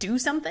least do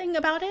something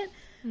about it,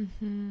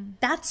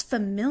 that's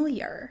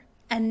familiar.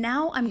 And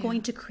now I'm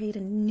going to create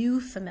a new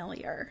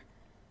familiar.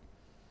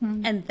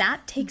 And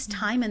that takes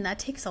time, and that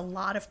takes a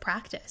lot of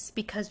practice,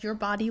 because your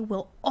body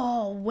will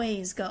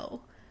always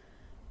go,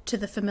 to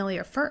the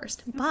familiar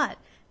first, but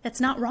that's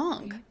not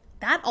wrong.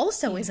 That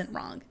also isn't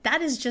wrong.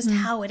 That is just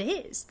how it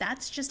is.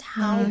 That's just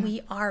how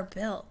we are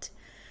built.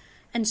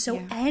 And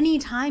so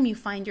anytime you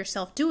find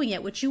yourself doing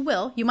it, which you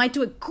will, you might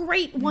do it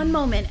great one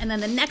moment, and then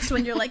the next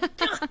one you're like,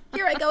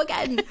 here I go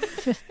again.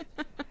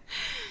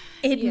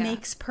 It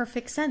makes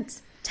perfect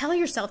sense. Tell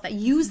yourself that.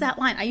 Use that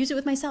line. I use it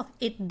with myself.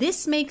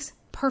 This makes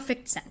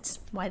perfect sense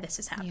why this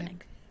is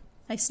happening.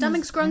 My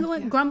stomach's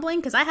grumbling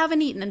because I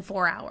haven't eaten in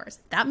 4 hours.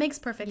 That makes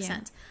perfect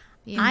sense.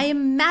 I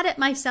am mad at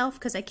myself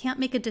because I can't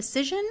make a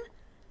decision,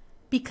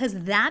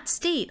 because that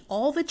state,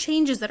 all the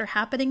changes that are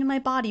happening in my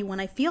body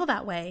when I feel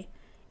that way,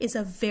 is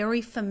a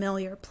very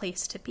familiar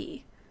place to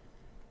be.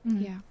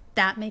 Yeah.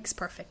 That makes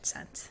perfect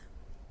sense.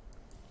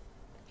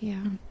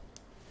 Yeah.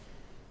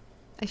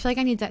 I feel like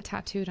I need that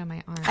tattooed on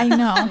my arm. I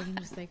know. So I can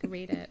just like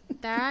read it.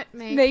 That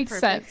makes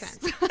perfect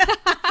sense.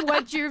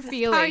 What you're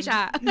feeling.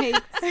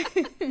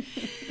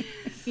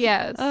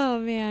 Yes. Oh,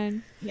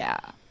 man. Yeah.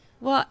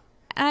 Well,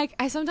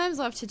 I sometimes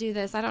love to do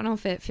this. I don't know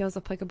if it feels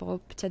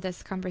applicable to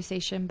this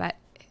conversation, but,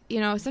 you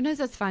know, sometimes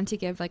it's fun to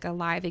give like a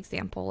live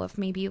example of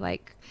maybe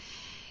like,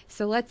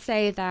 so let's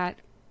say that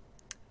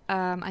a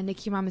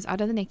NICU mom is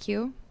out of the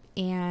NICU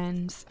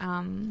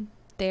and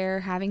they're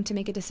having to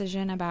make a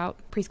decision about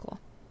preschool.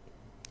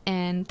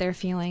 And they're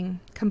feeling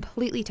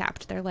completely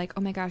tapped. They're like,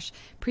 oh my gosh,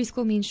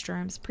 preschool means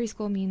germs.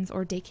 Preschool means,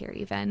 or daycare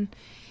even.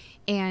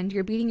 And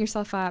you're beating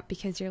yourself up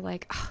because you're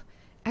like, oh,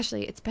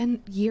 Ashley, it's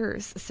been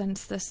years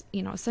since this,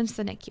 you know, since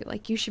the NICU.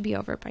 Like, you should be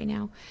over it by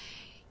now.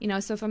 You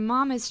know, so if a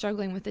mom is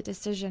struggling with a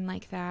decision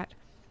like that,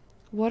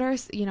 what are,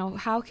 you know,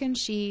 how can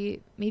she,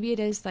 maybe it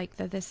is like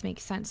that this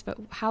makes sense, but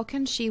how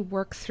can she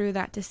work through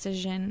that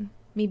decision?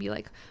 Maybe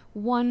like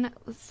one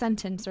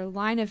sentence or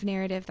line of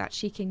narrative that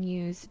she can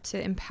use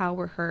to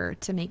empower her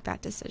to make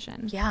that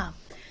decision. Yeah.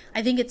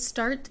 I think it does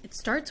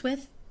start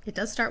with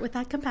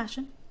that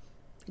compassion.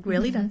 It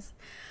really does.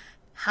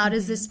 How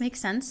does this make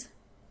sense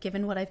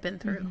given what I've been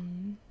through?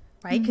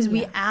 Right? Because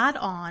we add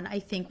on, I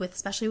think,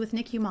 especially with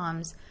NICU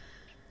moms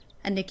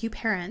and NICU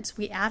parents,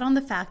 we add on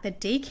the fact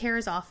that daycare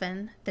is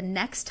often the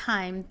next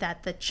time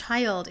that the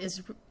child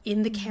is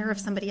in the care of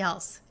somebody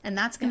else. And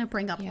that's going to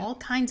bring up all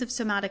kinds of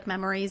somatic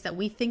memories that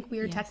we think we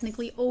are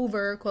technically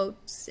over,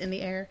 quotes in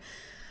the air.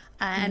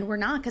 And we're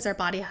not, because our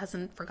body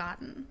hasn't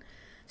forgotten.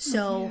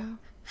 So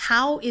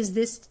how is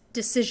this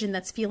decision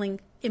that's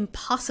feeling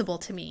impossible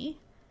to me,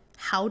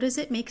 how does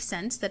it make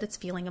sense that it's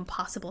feeling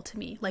impossible to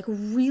me? Like,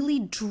 really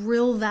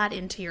drill that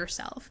into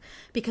yourself.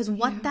 Because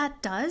what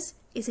that does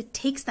is it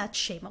takes that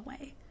shame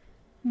away.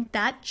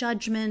 That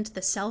judgment,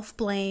 the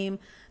self-blame,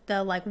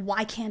 the like,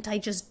 why can't I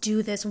just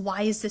do this?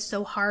 Why is this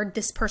so hard?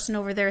 This person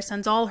over there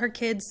sends all her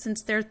kids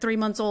since they're 3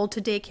 months old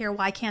to daycare.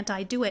 Why can't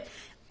I do it?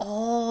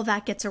 All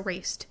that gets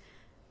erased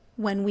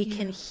when we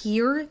can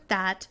hear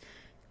that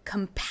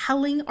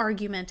compelling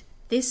argument.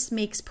 This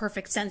makes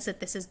perfect sense that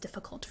this is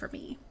difficult for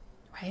me,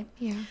 right?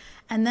 Yeah.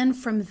 And then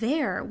from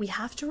there, we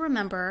have to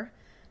remember,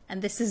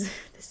 and this is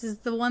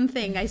the one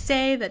thing I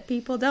say that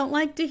people don't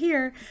like to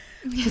hear,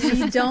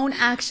 we don't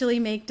actually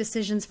make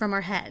decisions from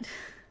our head.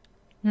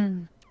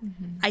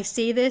 I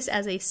say this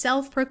as a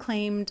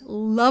self-proclaimed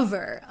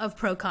lover of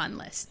pro-con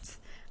lists.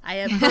 I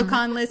have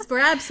pro-con lists for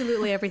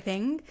absolutely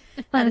everything.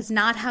 That is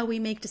not how we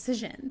make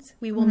decisions.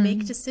 We will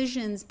make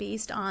decisions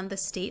based on the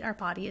state our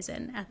body is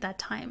in at that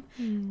time.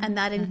 And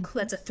that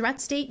includes a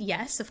threat state,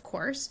 yes, of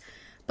course,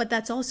 but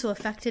that's also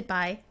affected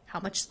by how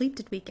much sleep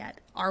did we get?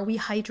 Are we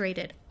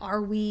hydrated?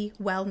 Are we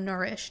well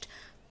nourished?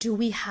 Do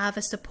we have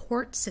a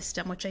support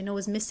system, which I know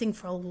is missing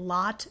for a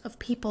lot of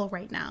people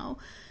right now?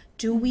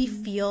 Do we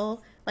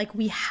feel like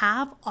we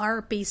have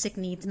our basic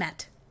needs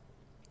met?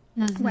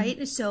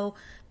 Right? So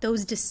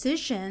those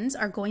decisions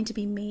are going to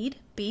be made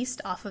based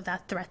off of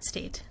that threat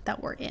state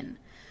that we're in.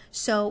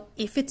 So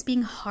if it's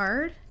being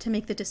hard to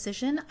make the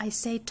decision, I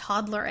say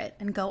toddler it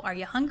and go, are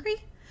you hungry?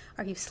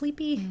 Are you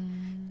sleepy?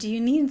 Do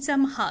you need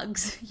some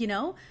hugs? You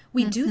know,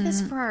 we do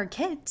this for our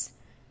kids.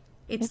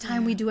 It's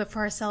time we do it for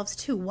ourselves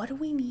too. What do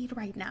we need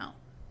right now?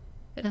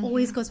 It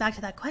always goes back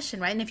to that question,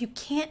 right? And if you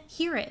can't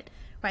hear it,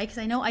 right? Because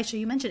I know, Aisha,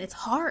 you mentioned it's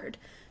hard.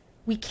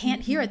 We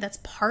can't hear it. That's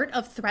part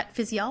of threat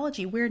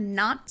physiology. We're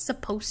not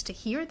supposed to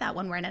hear that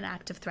when we're in an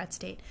active threat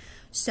state.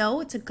 So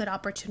it's a good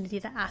opportunity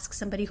to ask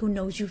somebody who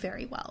knows you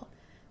very well.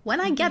 When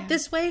I get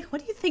this way,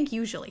 what do you think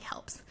usually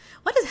helps?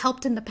 What has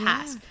helped in the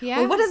past?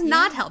 Or what has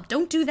not helped?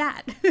 Don't do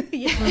that.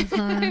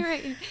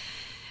 Right.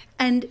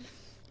 And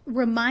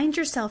remind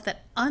yourself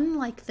that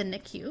unlike the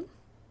NICU,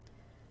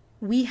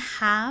 we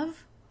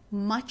have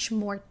much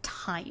more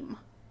time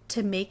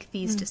to make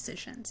these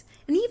decisions.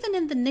 And even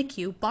in the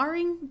NICU,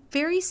 barring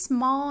very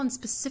small and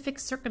specific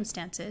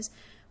circumstances,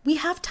 we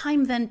have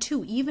time then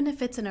too. Even if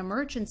it's an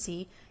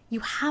emergency, you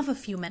have a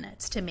few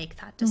minutes to make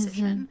that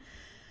decision.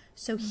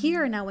 So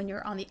here now, when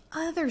you're on the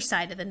other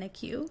side of the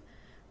NICU,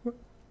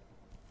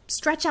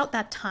 stretch out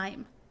that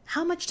time.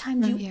 How much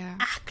time do you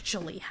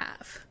actually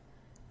have?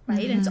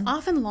 Right? And it's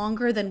often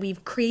longer than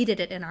we've created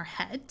it in our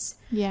heads.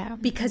 Yeah.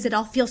 Because it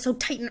all feels so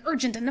tight and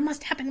urgent and it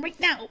must happen right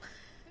now.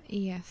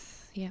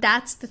 Yes. Yeah.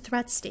 That's the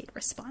threat state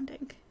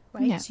responding,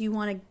 right? Yeah. So you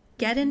want to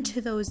get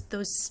into those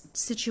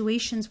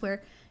situations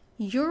where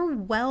you're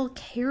well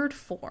cared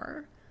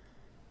for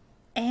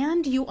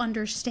and you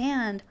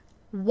understand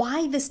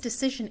why this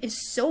decision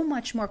is so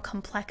much more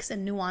complex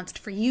and nuanced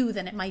for you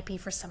than it might be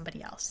for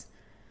somebody else.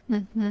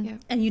 Yeah.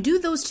 And you do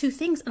those two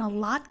things and a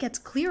lot gets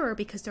clearer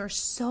because there are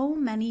so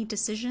many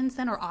decisions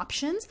then or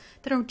options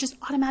that are just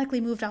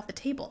automatically moved off the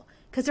table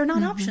because they're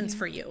not options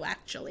for you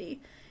actually.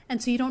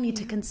 And so you don't need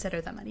to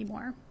consider them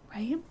anymore,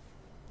 right?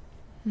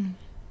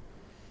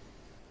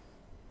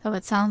 So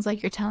it sounds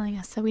like you're telling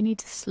us that we need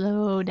to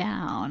slow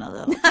down a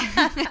little.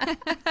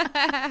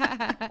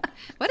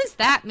 What does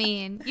that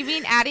mean? You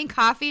mean adding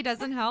coffee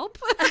doesn't help?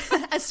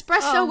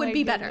 Espresso would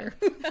be better.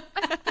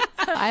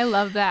 I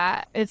love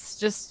that. It's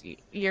just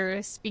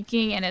you're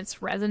speaking and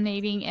it's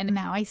resonating, and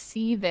now I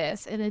see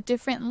this in a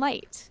different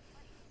light.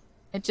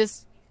 It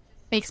just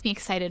makes me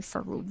excited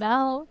for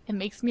Ruvelle. It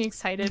makes me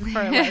excited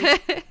for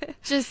like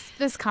just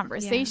this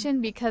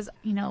conversation because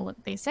you know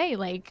what they say,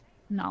 like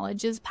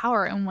knowledge is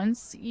power, and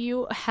once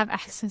you have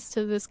access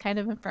to this kind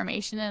of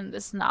information and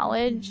this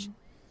knowledge,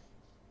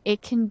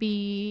 it can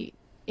be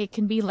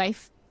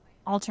life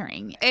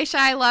altering. Aisha,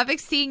 I love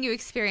seeing you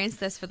experience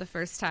this for the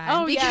first time.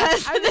 Oh,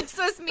 because yeah. this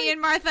was me and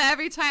Martha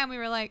every time we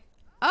were like,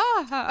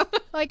 oh.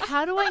 Like,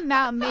 how do I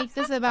not make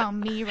this about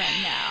me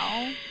right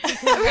now?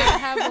 Because I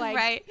have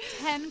like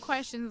 10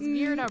 questions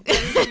geared up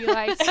ready to be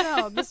like,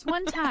 so this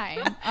one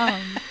time.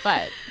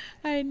 But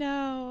I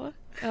know.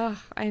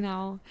 Oh, I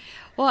know.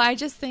 Well, I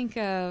just think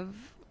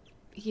of,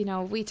 you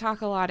know, we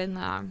talk a lot in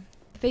the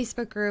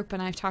Facebook group,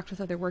 and I've talked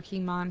with other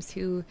working moms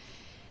who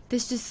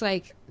this just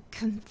like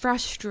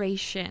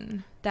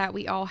frustration that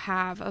we all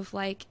have of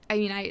like, I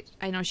mean,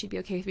 I know she'd be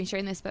okay with me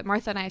sharing this, but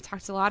Martha and I have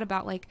talked a lot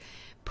about like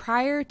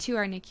prior to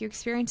our NICU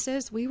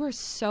experiences, we were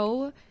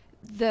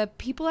the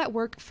people at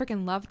work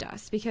freaking loved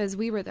us because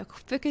we were the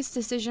quickest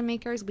decision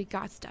makers. We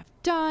got stuff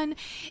done.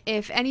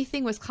 If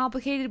anything was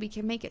complicated, we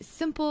can make it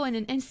simple in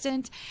an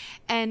instant.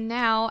 And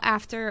now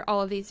after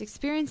all of these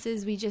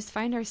experiences, we just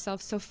find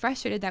ourselves so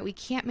frustrated that we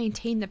can't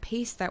maintain the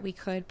pace that we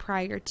could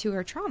prior to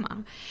our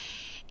trauma.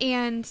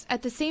 And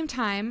at the same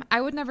time, I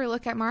would never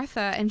look at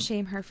Martha and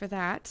shame her for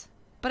that,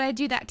 but I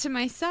do that to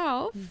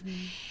myself.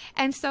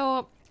 And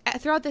so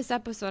throughout this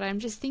episode, I'm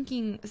just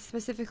thinking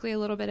specifically a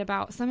little bit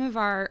about some of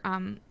our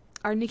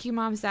NICU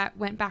moms that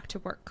went back to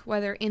work,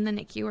 whether in the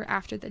NICU or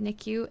after the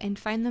NICU, and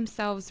find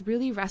themselves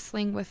really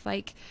wrestling with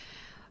like,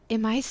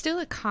 am I still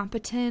a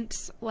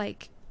competent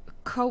like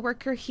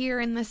coworker here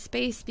in this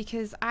space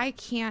because I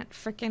can't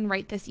freaking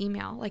write this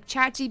email? Like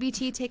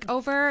ChatGPT take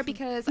over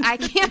because I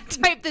can't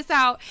type this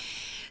out.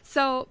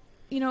 So,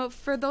 you know,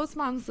 for those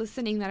moms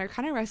listening that are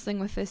kind of wrestling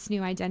with this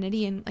new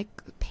identity and like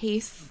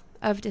pace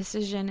of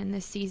decision in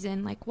this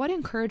season, like what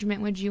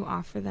encouragement would you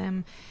offer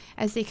them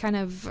as they kind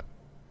of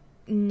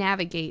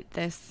navigate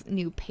this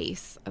new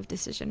pace of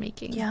decision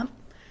making? Yeah.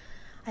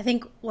 I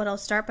think what I'll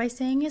start by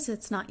saying is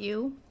it's not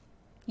you.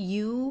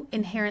 You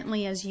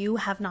inherently as you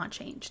have not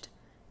changed.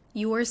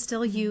 You are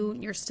still you.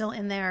 You're still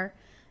in there.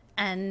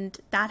 And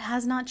that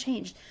has not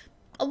changed.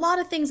 A lot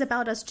of things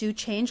about us do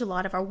change. A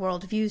lot of our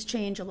worldviews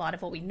change. A lot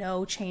of what we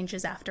know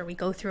changes after we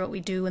go through what we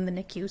do in the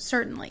NICU,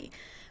 certainly.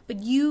 But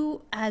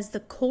you, as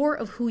the core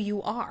of who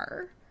you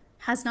are,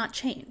 has not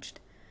changed.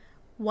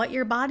 What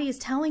your body is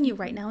telling you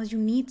right now is you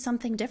need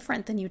something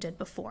different than you did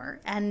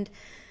before. And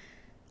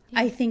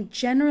I think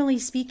generally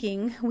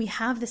speaking, we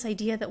have this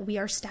idea that we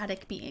are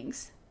static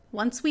beings.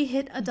 Once we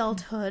hit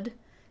adulthood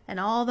and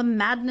all the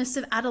madness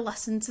of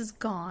adolescence is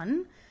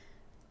gone,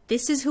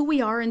 this is who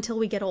we are until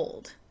we get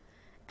old.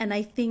 And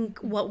I think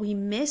what we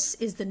miss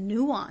is the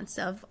nuance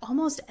of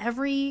almost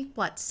every,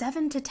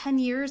 7 to 10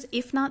 years,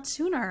 if not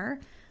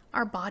sooner,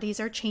 our bodies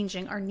are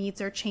changing, our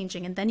needs are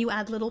changing. And then you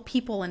add little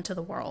people into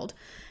the world,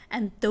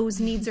 and those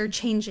needs are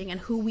changing,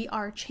 and who we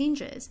are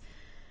changes.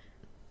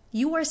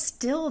 You are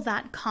still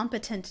that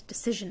competent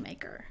decision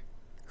maker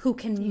who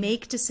can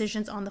make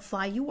decisions on the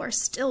fly. You are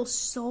still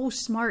so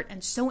smart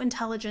and so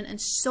intelligent and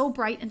so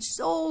bright and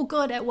so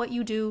good at what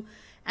you do,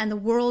 and the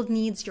world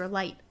needs your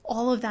light.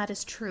 All of that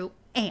is true.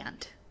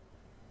 And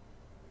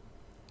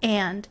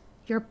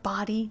your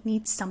body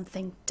needs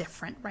something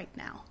different right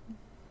now.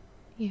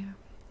 Yeah.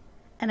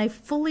 And I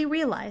fully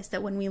realize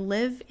that when we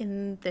live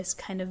in this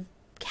kind of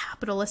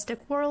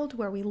capitalistic world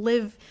where we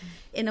live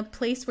in a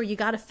place where you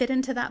got to fit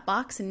into that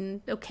box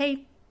and,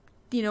 okay,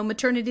 you know,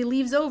 maternity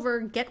leave's over,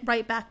 get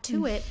right back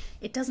to it.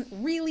 It doesn't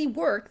really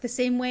work the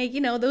same way,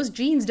 you know, those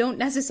jeans don't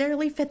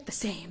necessarily fit the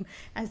same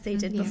as they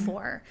did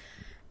before.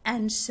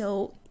 And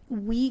so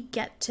we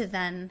get to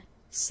then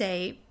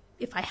say,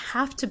 if I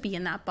have to be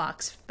in that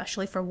box,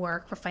 especially for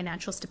work, for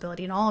financial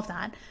stability and all of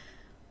that,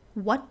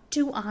 what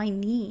do I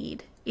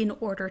need in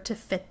order to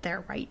fit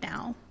there right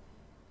now?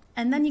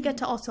 And then you get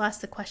to also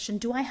ask the question,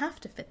 do I have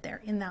to fit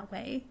there in that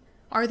way?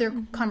 Are there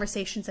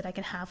conversations that I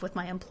can have with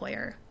my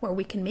employer where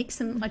we can make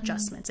some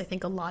adjustments? I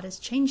think a lot has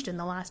changed in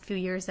the last few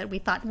years that we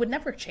thought would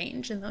never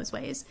change in those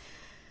ways.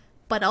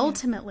 But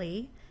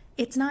ultimately,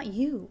 it's not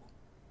you.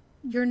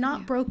 You're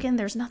not broken.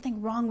 There's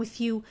nothing wrong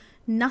with you.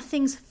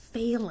 Nothing's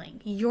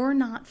failing. You're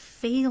not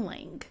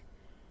failing.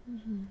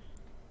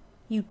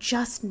 You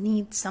just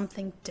need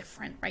something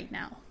different right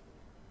now.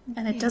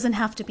 And it doesn't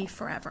have to be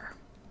forever.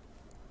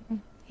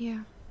 Yeah.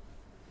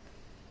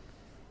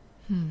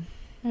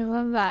 I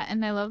love that.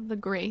 And I love the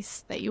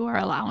grace that you are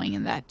allowing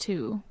in that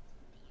too.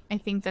 I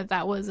think that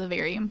that was a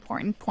very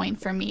important point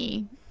for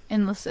me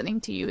in listening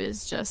to you,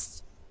 is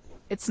just,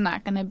 it's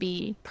not going to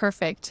be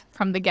perfect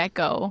from the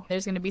get-go.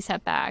 There's going to be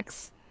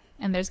setbacks,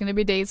 and there's going to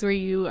be days where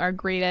you are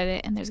great at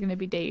it, and there's going to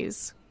be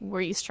days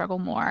where you struggle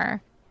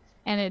more.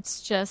 And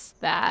it's just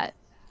that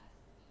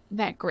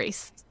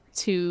grace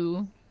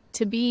to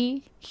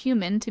be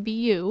human, to be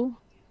you,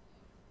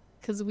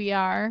 because we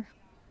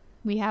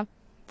have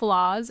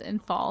flaws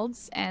and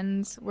faults,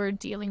 and we're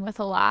dealing with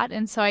a lot.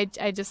 And so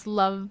I just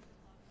love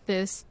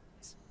this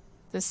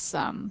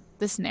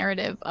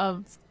narrative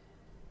of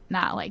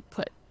not like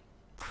put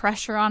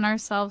pressure on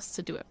ourselves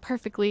to do it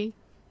perfectly.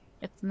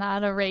 It's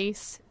not a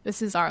race.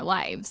 This is our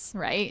lives,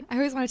 right? I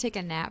always want to take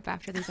a nap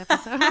after these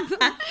episodes.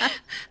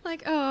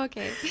 Like, oh,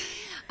 okay.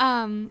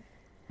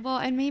 Well,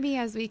 and maybe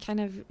as we kind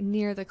of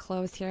near the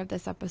close here of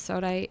this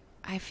episode, I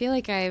feel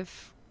like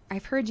I've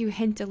heard you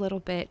hint a little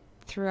bit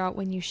throughout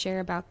when you share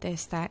about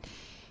this, that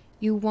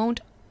you won't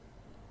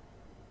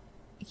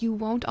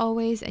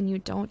always, and you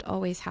don't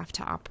always have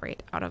to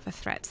operate out of a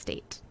threat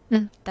state.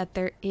 That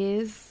there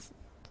is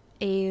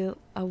a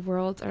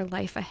world or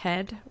life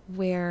ahead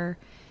where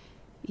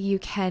you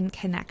can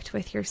connect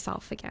with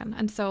yourself again.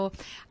 And so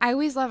I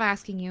always love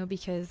asking you,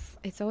 because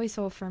it's always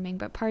so affirming,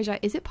 but Parijat,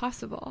 is it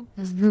possible?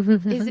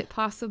 Is it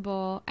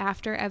possible,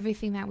 after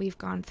everything that we've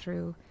gone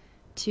through,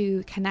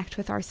 to connect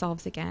with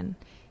ourselves again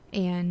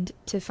and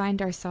to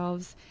find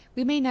ourselves?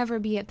 We may never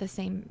be at the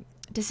same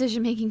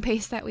decision-making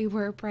pace that we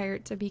were prior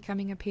to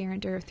becoming a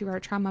parent or through our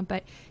trauma,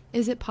 but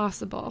is it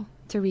possible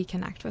to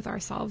reconnect with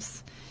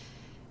ourselves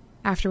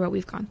after what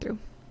we've gone through?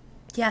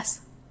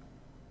 Yes.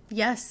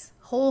 Yes.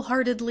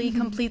 Wholeheartedly,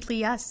 completely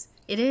yes.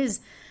 It is.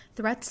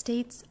 Threat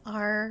states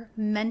are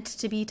meant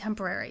to be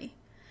temporary.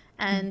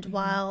 And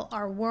while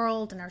our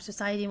world and our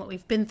society and what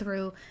we've been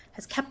through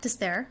has kept us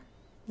there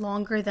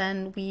longer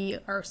than we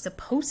are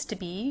supposed to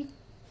be,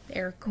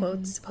 air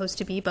quotes, supposed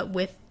to be, but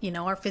with,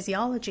 our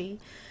physiology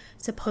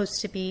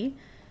supposed to be,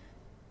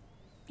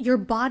 your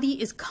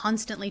body is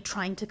constantly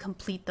trying to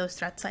complete those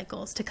threat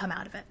cycles to come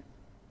out of it.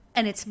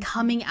 And it's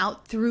coming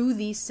out through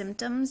these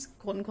symptoms,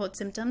 quote unquote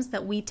symptoms,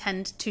 that we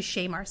tend to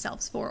shame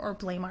ourselves for or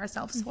blame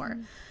ourselves for.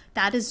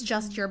 That is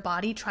just your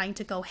body trying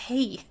to go,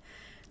 hey,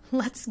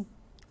 let's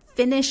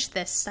finish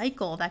this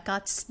cycle that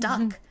got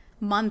stuck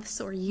months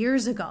or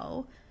years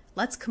ago.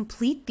 Let's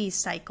complete these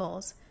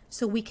cycles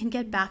so we can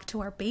get back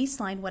to our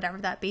baseline, whatever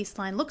that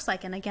baseline looks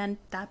like. And again,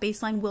 that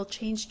baseline will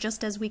change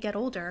just as we get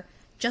older,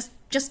 just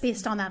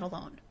based on that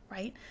alone,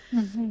 right?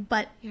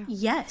 But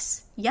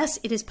yes,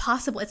 it is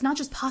possible. It's not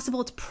just possible,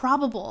 it's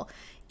probable.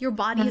 Your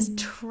body is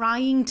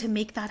trying to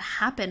make that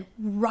happen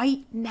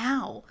right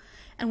now.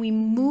 And we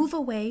move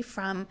away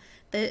from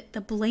the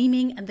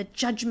blaming and the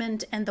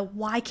judgment and the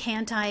why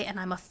can't I, and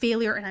I'm a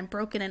failure and I'm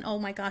broken and oh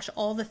my gosh,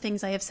 all the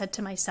things I have said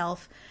to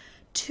myself,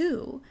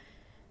 to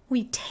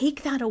we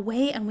take that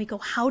away and we go,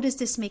 how does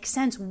this make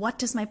sense? What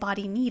does my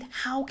body need?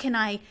 How can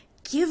I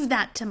give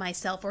that to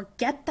myself or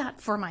get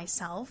that for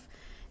myself?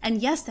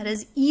 And yes, that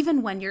is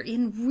even when you're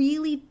in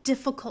really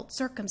difficult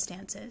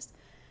circumstances.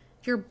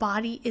 Your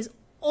body is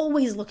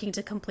always looking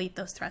to complete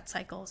those threat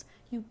cycles.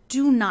 You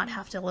do not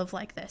have to live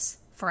like this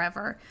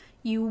forever.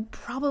 You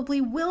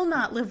probably will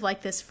not live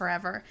like this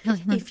forever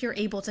if you're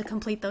able to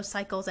complete those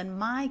cycles. And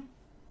my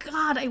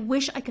God, I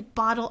wish I could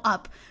bottle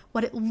up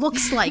what it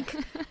looks like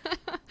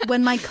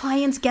when my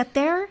clients get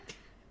there.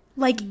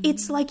 Like,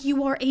 it's like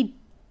you are a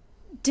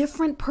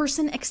different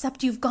person,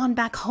 except you've gone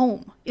back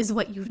home, is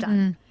what you've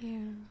done.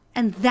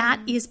 And that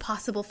is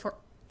possible for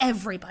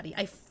everybody.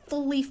 I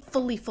fully,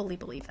 fully, fully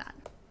believe that.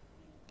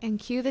 And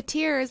cue the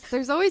tears.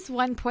 There's always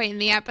one point in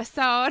the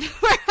episode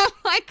where I'm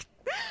like,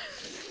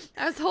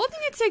 I was holding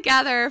it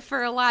together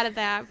for a lot of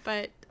that,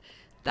 but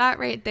that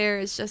right there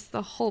is just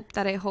the hope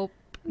that I hope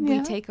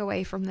we take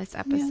away from this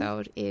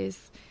episode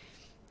is,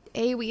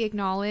 A, we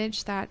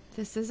acknowledge that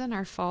this isn't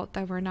our fault,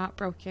 that we're not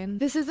broken.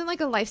 This isn't like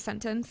a life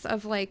sentence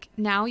of like,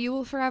 now you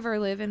will forever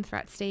live in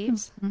threat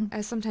state,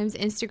 as sometimes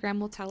Instagram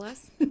will tell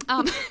us.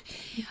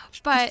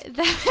 But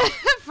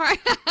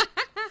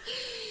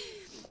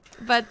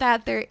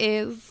that there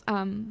is,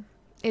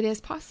 it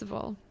is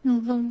possible,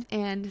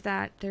 and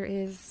that there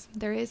is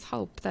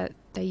hope that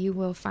you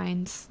will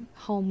find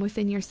home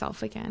within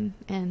yourself again,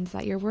 and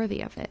that you're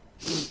worthy of it.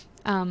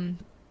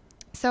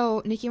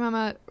 So Nikki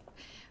Mama,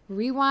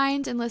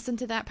 rewind and listen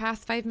to that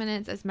past 5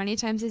 minutes as many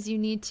times as you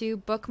need to.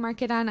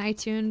 Bookmark it on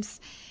iTunes.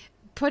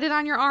 Put it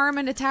on your arm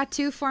in a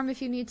tattoo form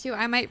if you need to.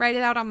 I might write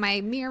it out on my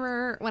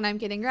mirror when I'm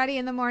getting ready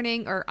in the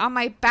morning, or on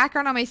my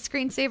background on my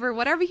screensaver,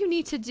 whatever you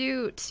need to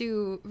do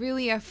to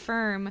really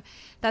affirm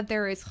that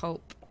there is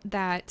hope,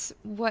 that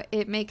what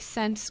it makes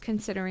sense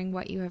considering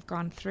what you have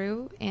gone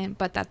through,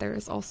 but that there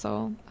is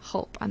also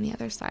hope on the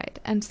other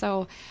side. And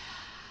so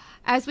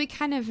as we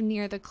kind of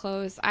near the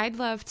close, I'd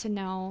love to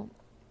know,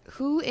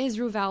 who is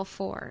Ruvelle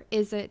for?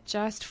 Is it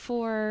just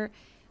for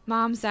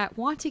moms that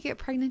want to get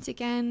pregnant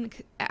again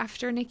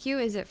after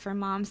NICU? Is it for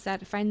moms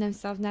that find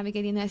themselves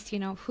navigating this? You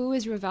know, who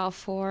is Ruvelle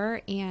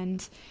for?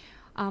 And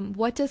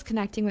what does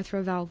connecting with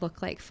Ruvelle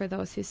look like for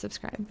those who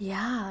subscribe?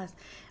 Yeah.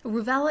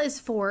 Ruvelle is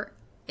for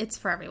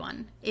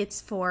everyone.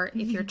 It's for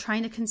if you're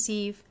trying to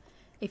conceive,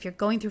 if you're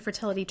going through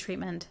fertility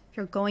treatment, if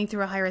you're going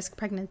through a high-risk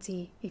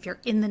pregnancy, if you're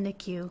in the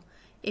NICU,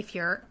 if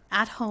you're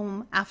at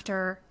home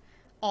after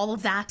all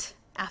of that,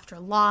 after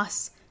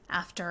loss,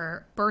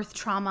 after birth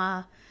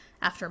trauma,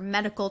 after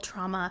medical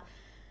trauma,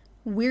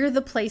 we're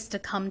the place to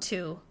come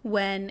to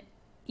when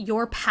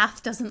your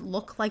path doesn't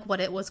look like what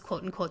it was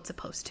quote unquote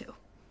supposed to.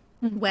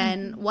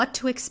 When what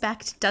to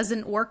expect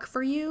doesn't work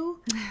for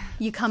you,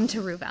 you come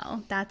to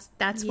Ruvelle.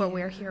 That's what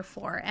we're here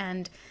for.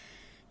 And,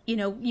 you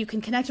know, you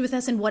can connect with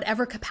us in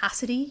whatever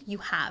capacity you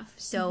have.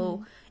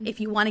 So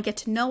if you want to get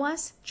to know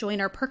us, join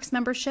our Perks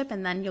membership,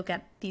 and then you'll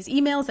get these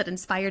emails that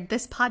inspired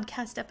this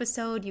podcast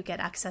episode. You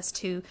get access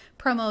to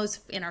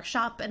promos in our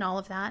shop and all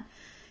of that.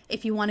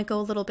 If you want to go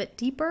a little bit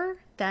deeper,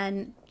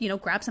 then, you know,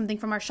 grab something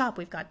from our shop.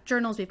 We've got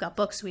journals, we've got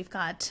books, we've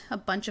got a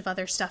bunch of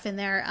other stuff in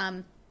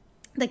there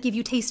that give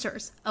you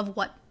tasters of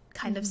what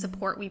kind of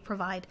support we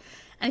provide.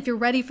 And if you're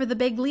ready for the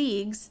big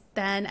leagues,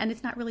 then, and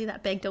it's not really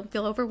that big, don't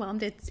feel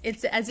overwhelmed.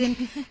 It's as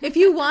in, if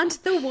you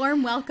want the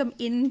warm welcome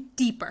in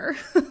deeper,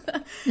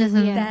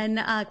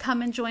 then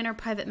come and join our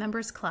private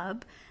members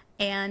club.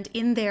 And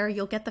in there,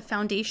 you'll get the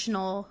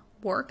foundational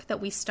work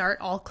that we start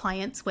all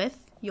clients with.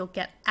 You'll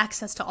get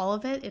access to all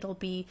of it. It'll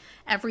be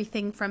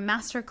everything from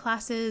master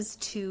classes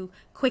to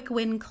quick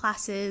win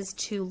classes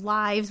to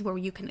lives where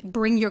you can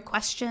bring your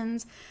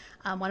questions.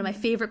 One of my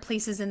favorite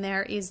places in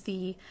there is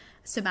the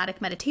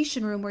somatic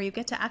meditation room, where you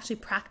get to actually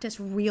practice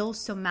real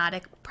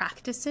somatic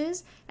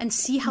practices and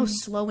see how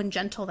slow and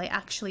gentle they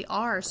actually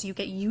are. So you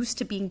get used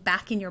to being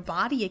back in your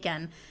body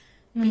again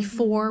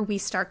before we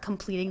start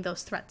completing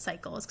those threat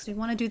cycles. Because we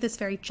want to do this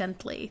very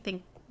gently. I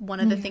think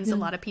one of the things a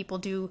lot of people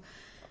do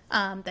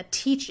that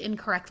teach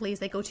incorrectly is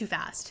they go too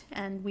fast.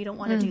 And we don't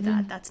want to do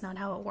that. That's not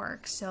how it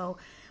works. So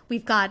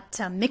we've got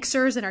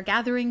mixers in our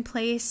gathering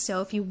place.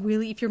 So if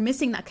you're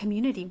missing that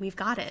community, we've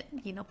got it.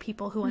 You know,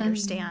 people who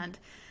understand,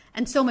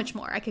 and so much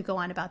more. I could go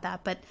on about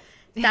that, but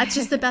that's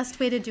just the best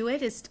way to do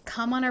it, is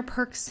come on our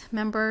Perks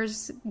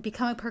members,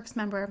 become a Perks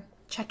member,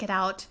 check it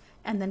out,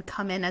 and then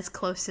come in as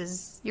close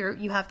as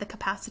you have the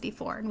capacity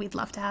for. And we'd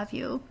love to have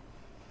you.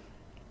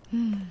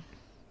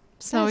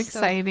 So That's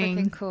exciting.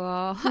 So freaking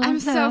cool. I'm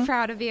so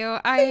proud of you.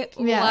 I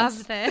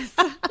love this.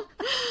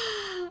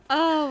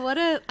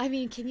 I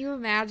mean, can you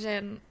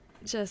imagine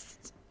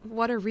just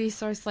what a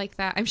resource like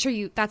that? I'm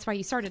sure that's why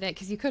you started it,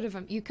 because you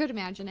could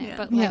imagine it,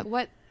 but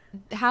like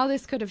how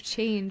this could have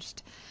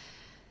changed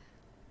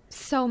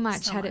so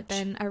much had it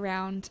been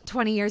around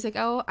 20 years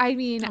ago. I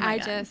mean,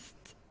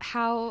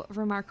 how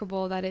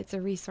remarkable that it's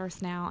a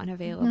resource now and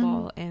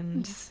available,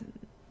 and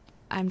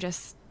I'm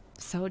just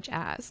so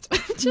jazzed. I'm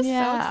just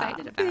so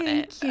excited about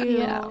it. Thank you.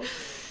 Yeah.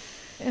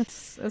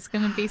 It's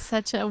going to be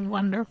such a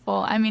wonderful,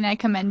 I mean, I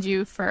commend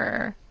you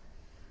for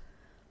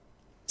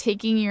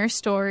taking your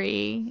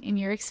story and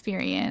your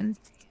experience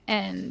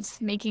and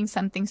making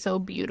something so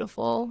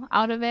beautiful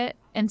out of it,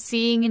 and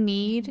seeing a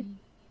need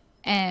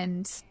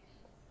and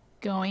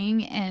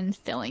going and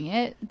filling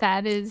it.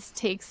 That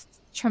takes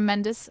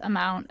tremendous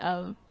amount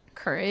of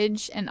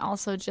courage, and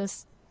also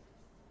just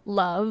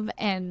love.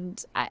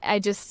 And I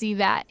just see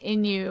that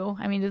in you.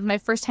 I mean, this is my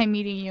first time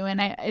meeting you, and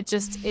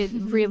it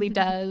really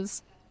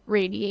does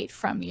radiate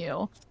from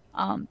you,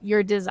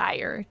 your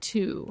desire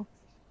to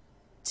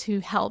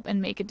help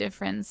and make a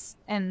difference.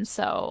 And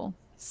so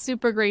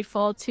super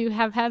grateful to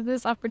have had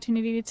this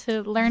opportunity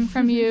to learn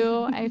from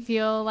you. I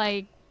feel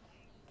like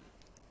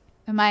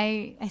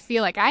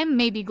I'm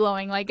maybe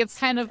glowing, like it's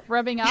kind of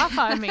rubbing off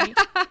on me.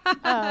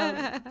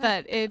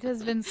 But it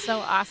has been so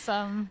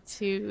awesome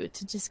to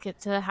just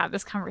get to have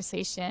this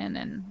conversation.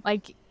 And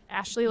like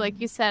Ashley, like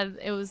you said,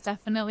 it was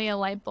definitely a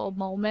light bulb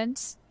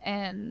moment.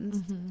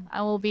 And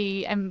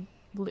I'm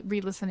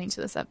re-listening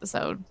to this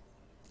episode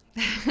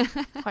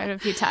quite a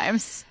few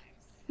times.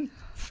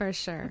 For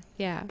sure.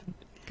 Yeah.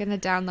 Gonna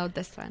download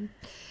this one.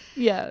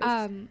 Yes.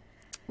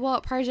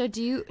 Well, Parijat,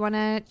 do you want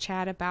to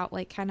chat about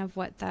like kind of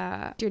what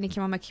the Dear NICU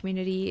Mama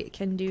community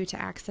can do to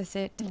access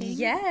it?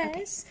 Yes.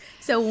 Okay.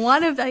 So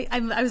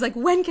I was like,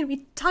 when can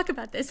we talk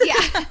about this?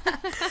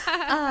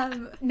 Yeah.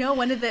 No,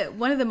 one of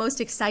the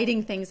most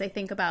exciting things I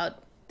think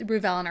about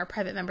Ruvelle and our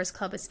private members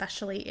club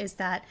especially is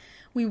that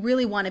we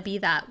really want to be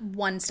that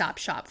one-stop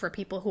shop for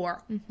people who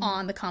are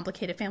on the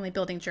complicated family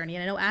building journey.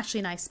 And I know Ashley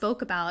and I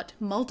spoke about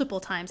multiple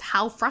times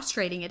how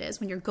frustrating it is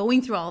when you're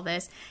going through all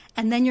this,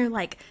 and then you're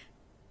like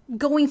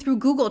going through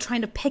Google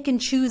trying to pick and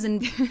choose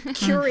and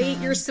curate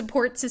your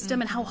support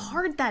system, and how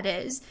hard that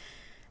is.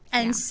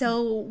 And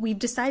so we've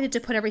decided to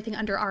put everything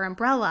under our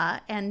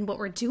umbrella. And what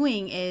we're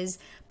doing is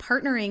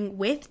partnering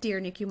with Dear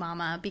NICU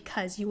Mama,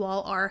 because you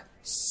all are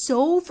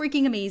so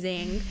freaking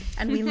amazing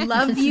and we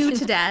love you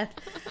to death.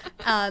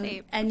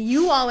 And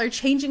you all are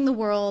changing the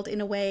world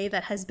in a way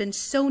that has been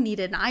so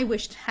needed. And I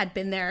wished had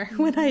been there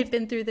when I had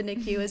been through the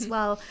NICU as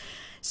well.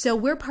 So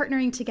we're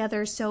partnering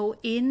together. So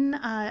in,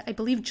 I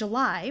believe,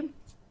 July,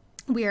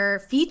 we're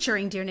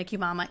featuring Dear NICU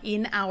Mama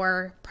in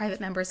our private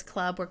members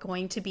club. We're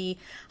going to be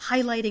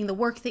highlighting the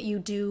work that you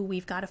do.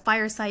 We've got a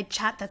fireside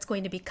chat that's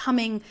going to be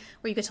coming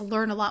where you get to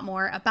learn a lot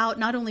more about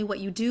not only what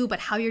you do, but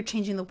how you're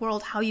changing the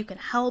world, how you can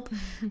help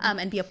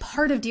and be a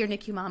part of Dear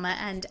NICU Mama.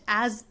 And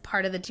as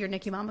part of the Dear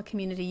NICU Mama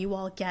community, you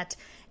all get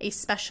a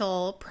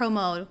special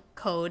promo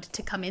code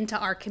to come into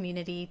our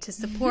community to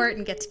support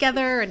and get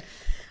together. And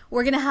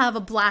we're going to have a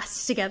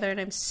blast together, and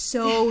I'm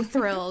so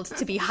thrilled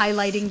to be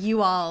highlighting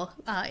you all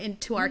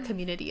into our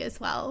community as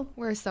well.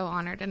 We're so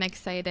honored and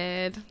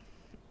excited.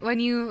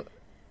 When you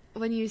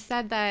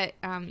said that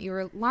you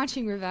were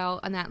launching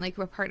Ruvelle and that like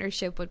a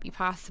partnership would be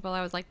possible,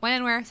 I was like, when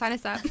and where? Sign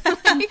us up.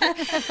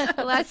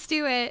 Let's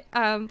do it.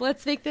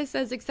 Let's make this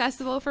as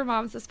accessible for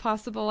moms as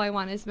possible. I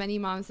want as many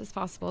moms as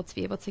possible to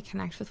be able to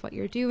connect with what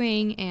you're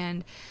doing,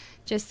 and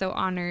just so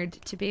honored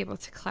to be able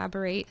to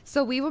collaborate.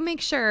 So we will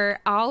make sure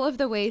all of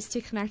the ways to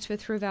connect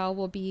with Ruvelle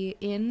will be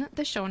in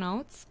the show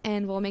notes,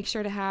 and we'll make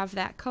sure to have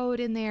that code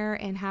in there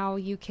and how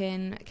you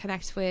can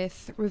connect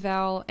with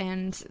Ruvelle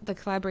and the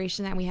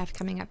collaboration that we have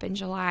coming up in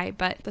July.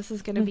 But this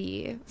is going to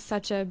be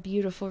such a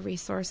beautiful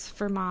resource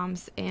for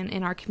moms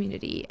in our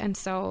community. And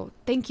so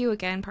thank you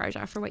again,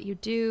 Parijat, for what you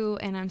do.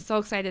 And I'm so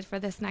excited for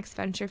this next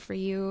venture for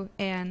you.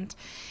 And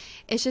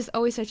it's just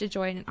always such a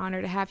joy and an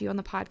honor to have you on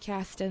the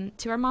podcast. And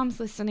to our moms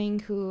listening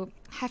who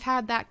have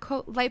had that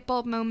quote light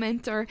bulb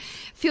moment or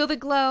feel the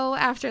glow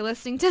after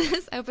listening to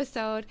this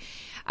episode,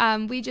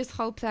 we just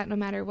hope that no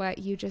matter what,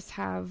 you just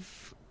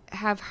have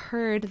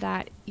heard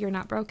that you're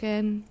not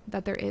broken,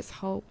 that there is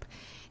hope.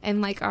 And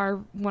like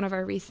one of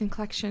our recent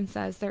collections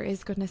says, there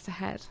is goodness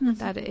ahead,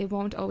 that it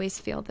won't always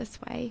feel this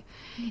way,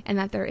 and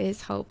that there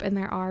is hope, and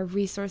there are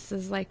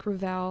resources like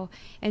Ruvelle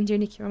and Dear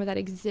NICU Mama that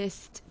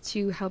exist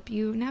to help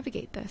you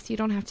navigate this. You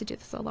don't have to do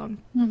this alone.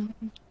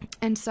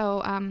 And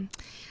so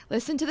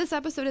listen to this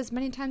episode as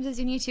many times as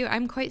you need to.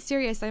 I'm quite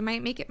serious. I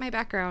might make it my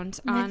background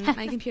on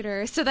my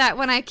computer so that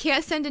when I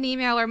can't send an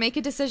email or make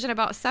a decision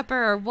about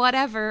supper or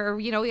whatever, or,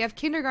 we have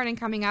kindergarten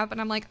coming up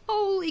and I'm like,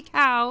 holy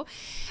cow,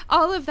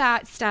 all of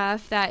that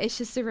stuff, that it's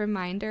just a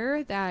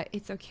reminder that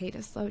it's okay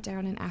to slow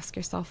down and ask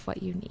yourself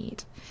what you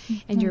need.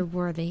 And you're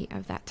worthy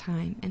of that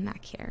time and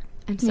that care.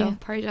 And so,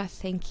 Parijat,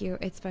 thank you.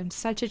 It's been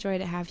such a joy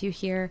to have you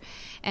here.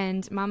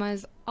 And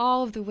Mamas,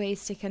 all of the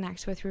ways to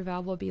connect with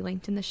Ruvelle will be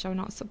linked in the show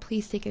notes, so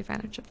please take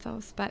advantage of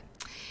those. But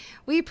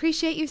we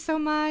appreciate you so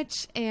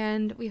much,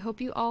 and we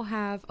hope you all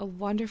have a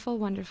wonderful,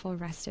 wonderful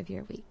rest of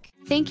your week.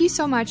 Thank you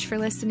so much for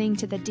listening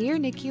to the Dear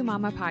NICU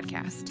Mama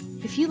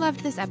podcast. If you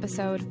loved this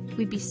episode,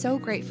 we'd be so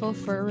grateful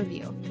for a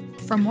review.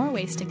 For more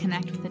ways to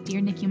connect with the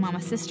Dear NICU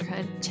Mama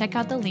sisterhood, check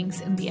out the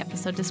links in the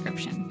episode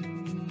description.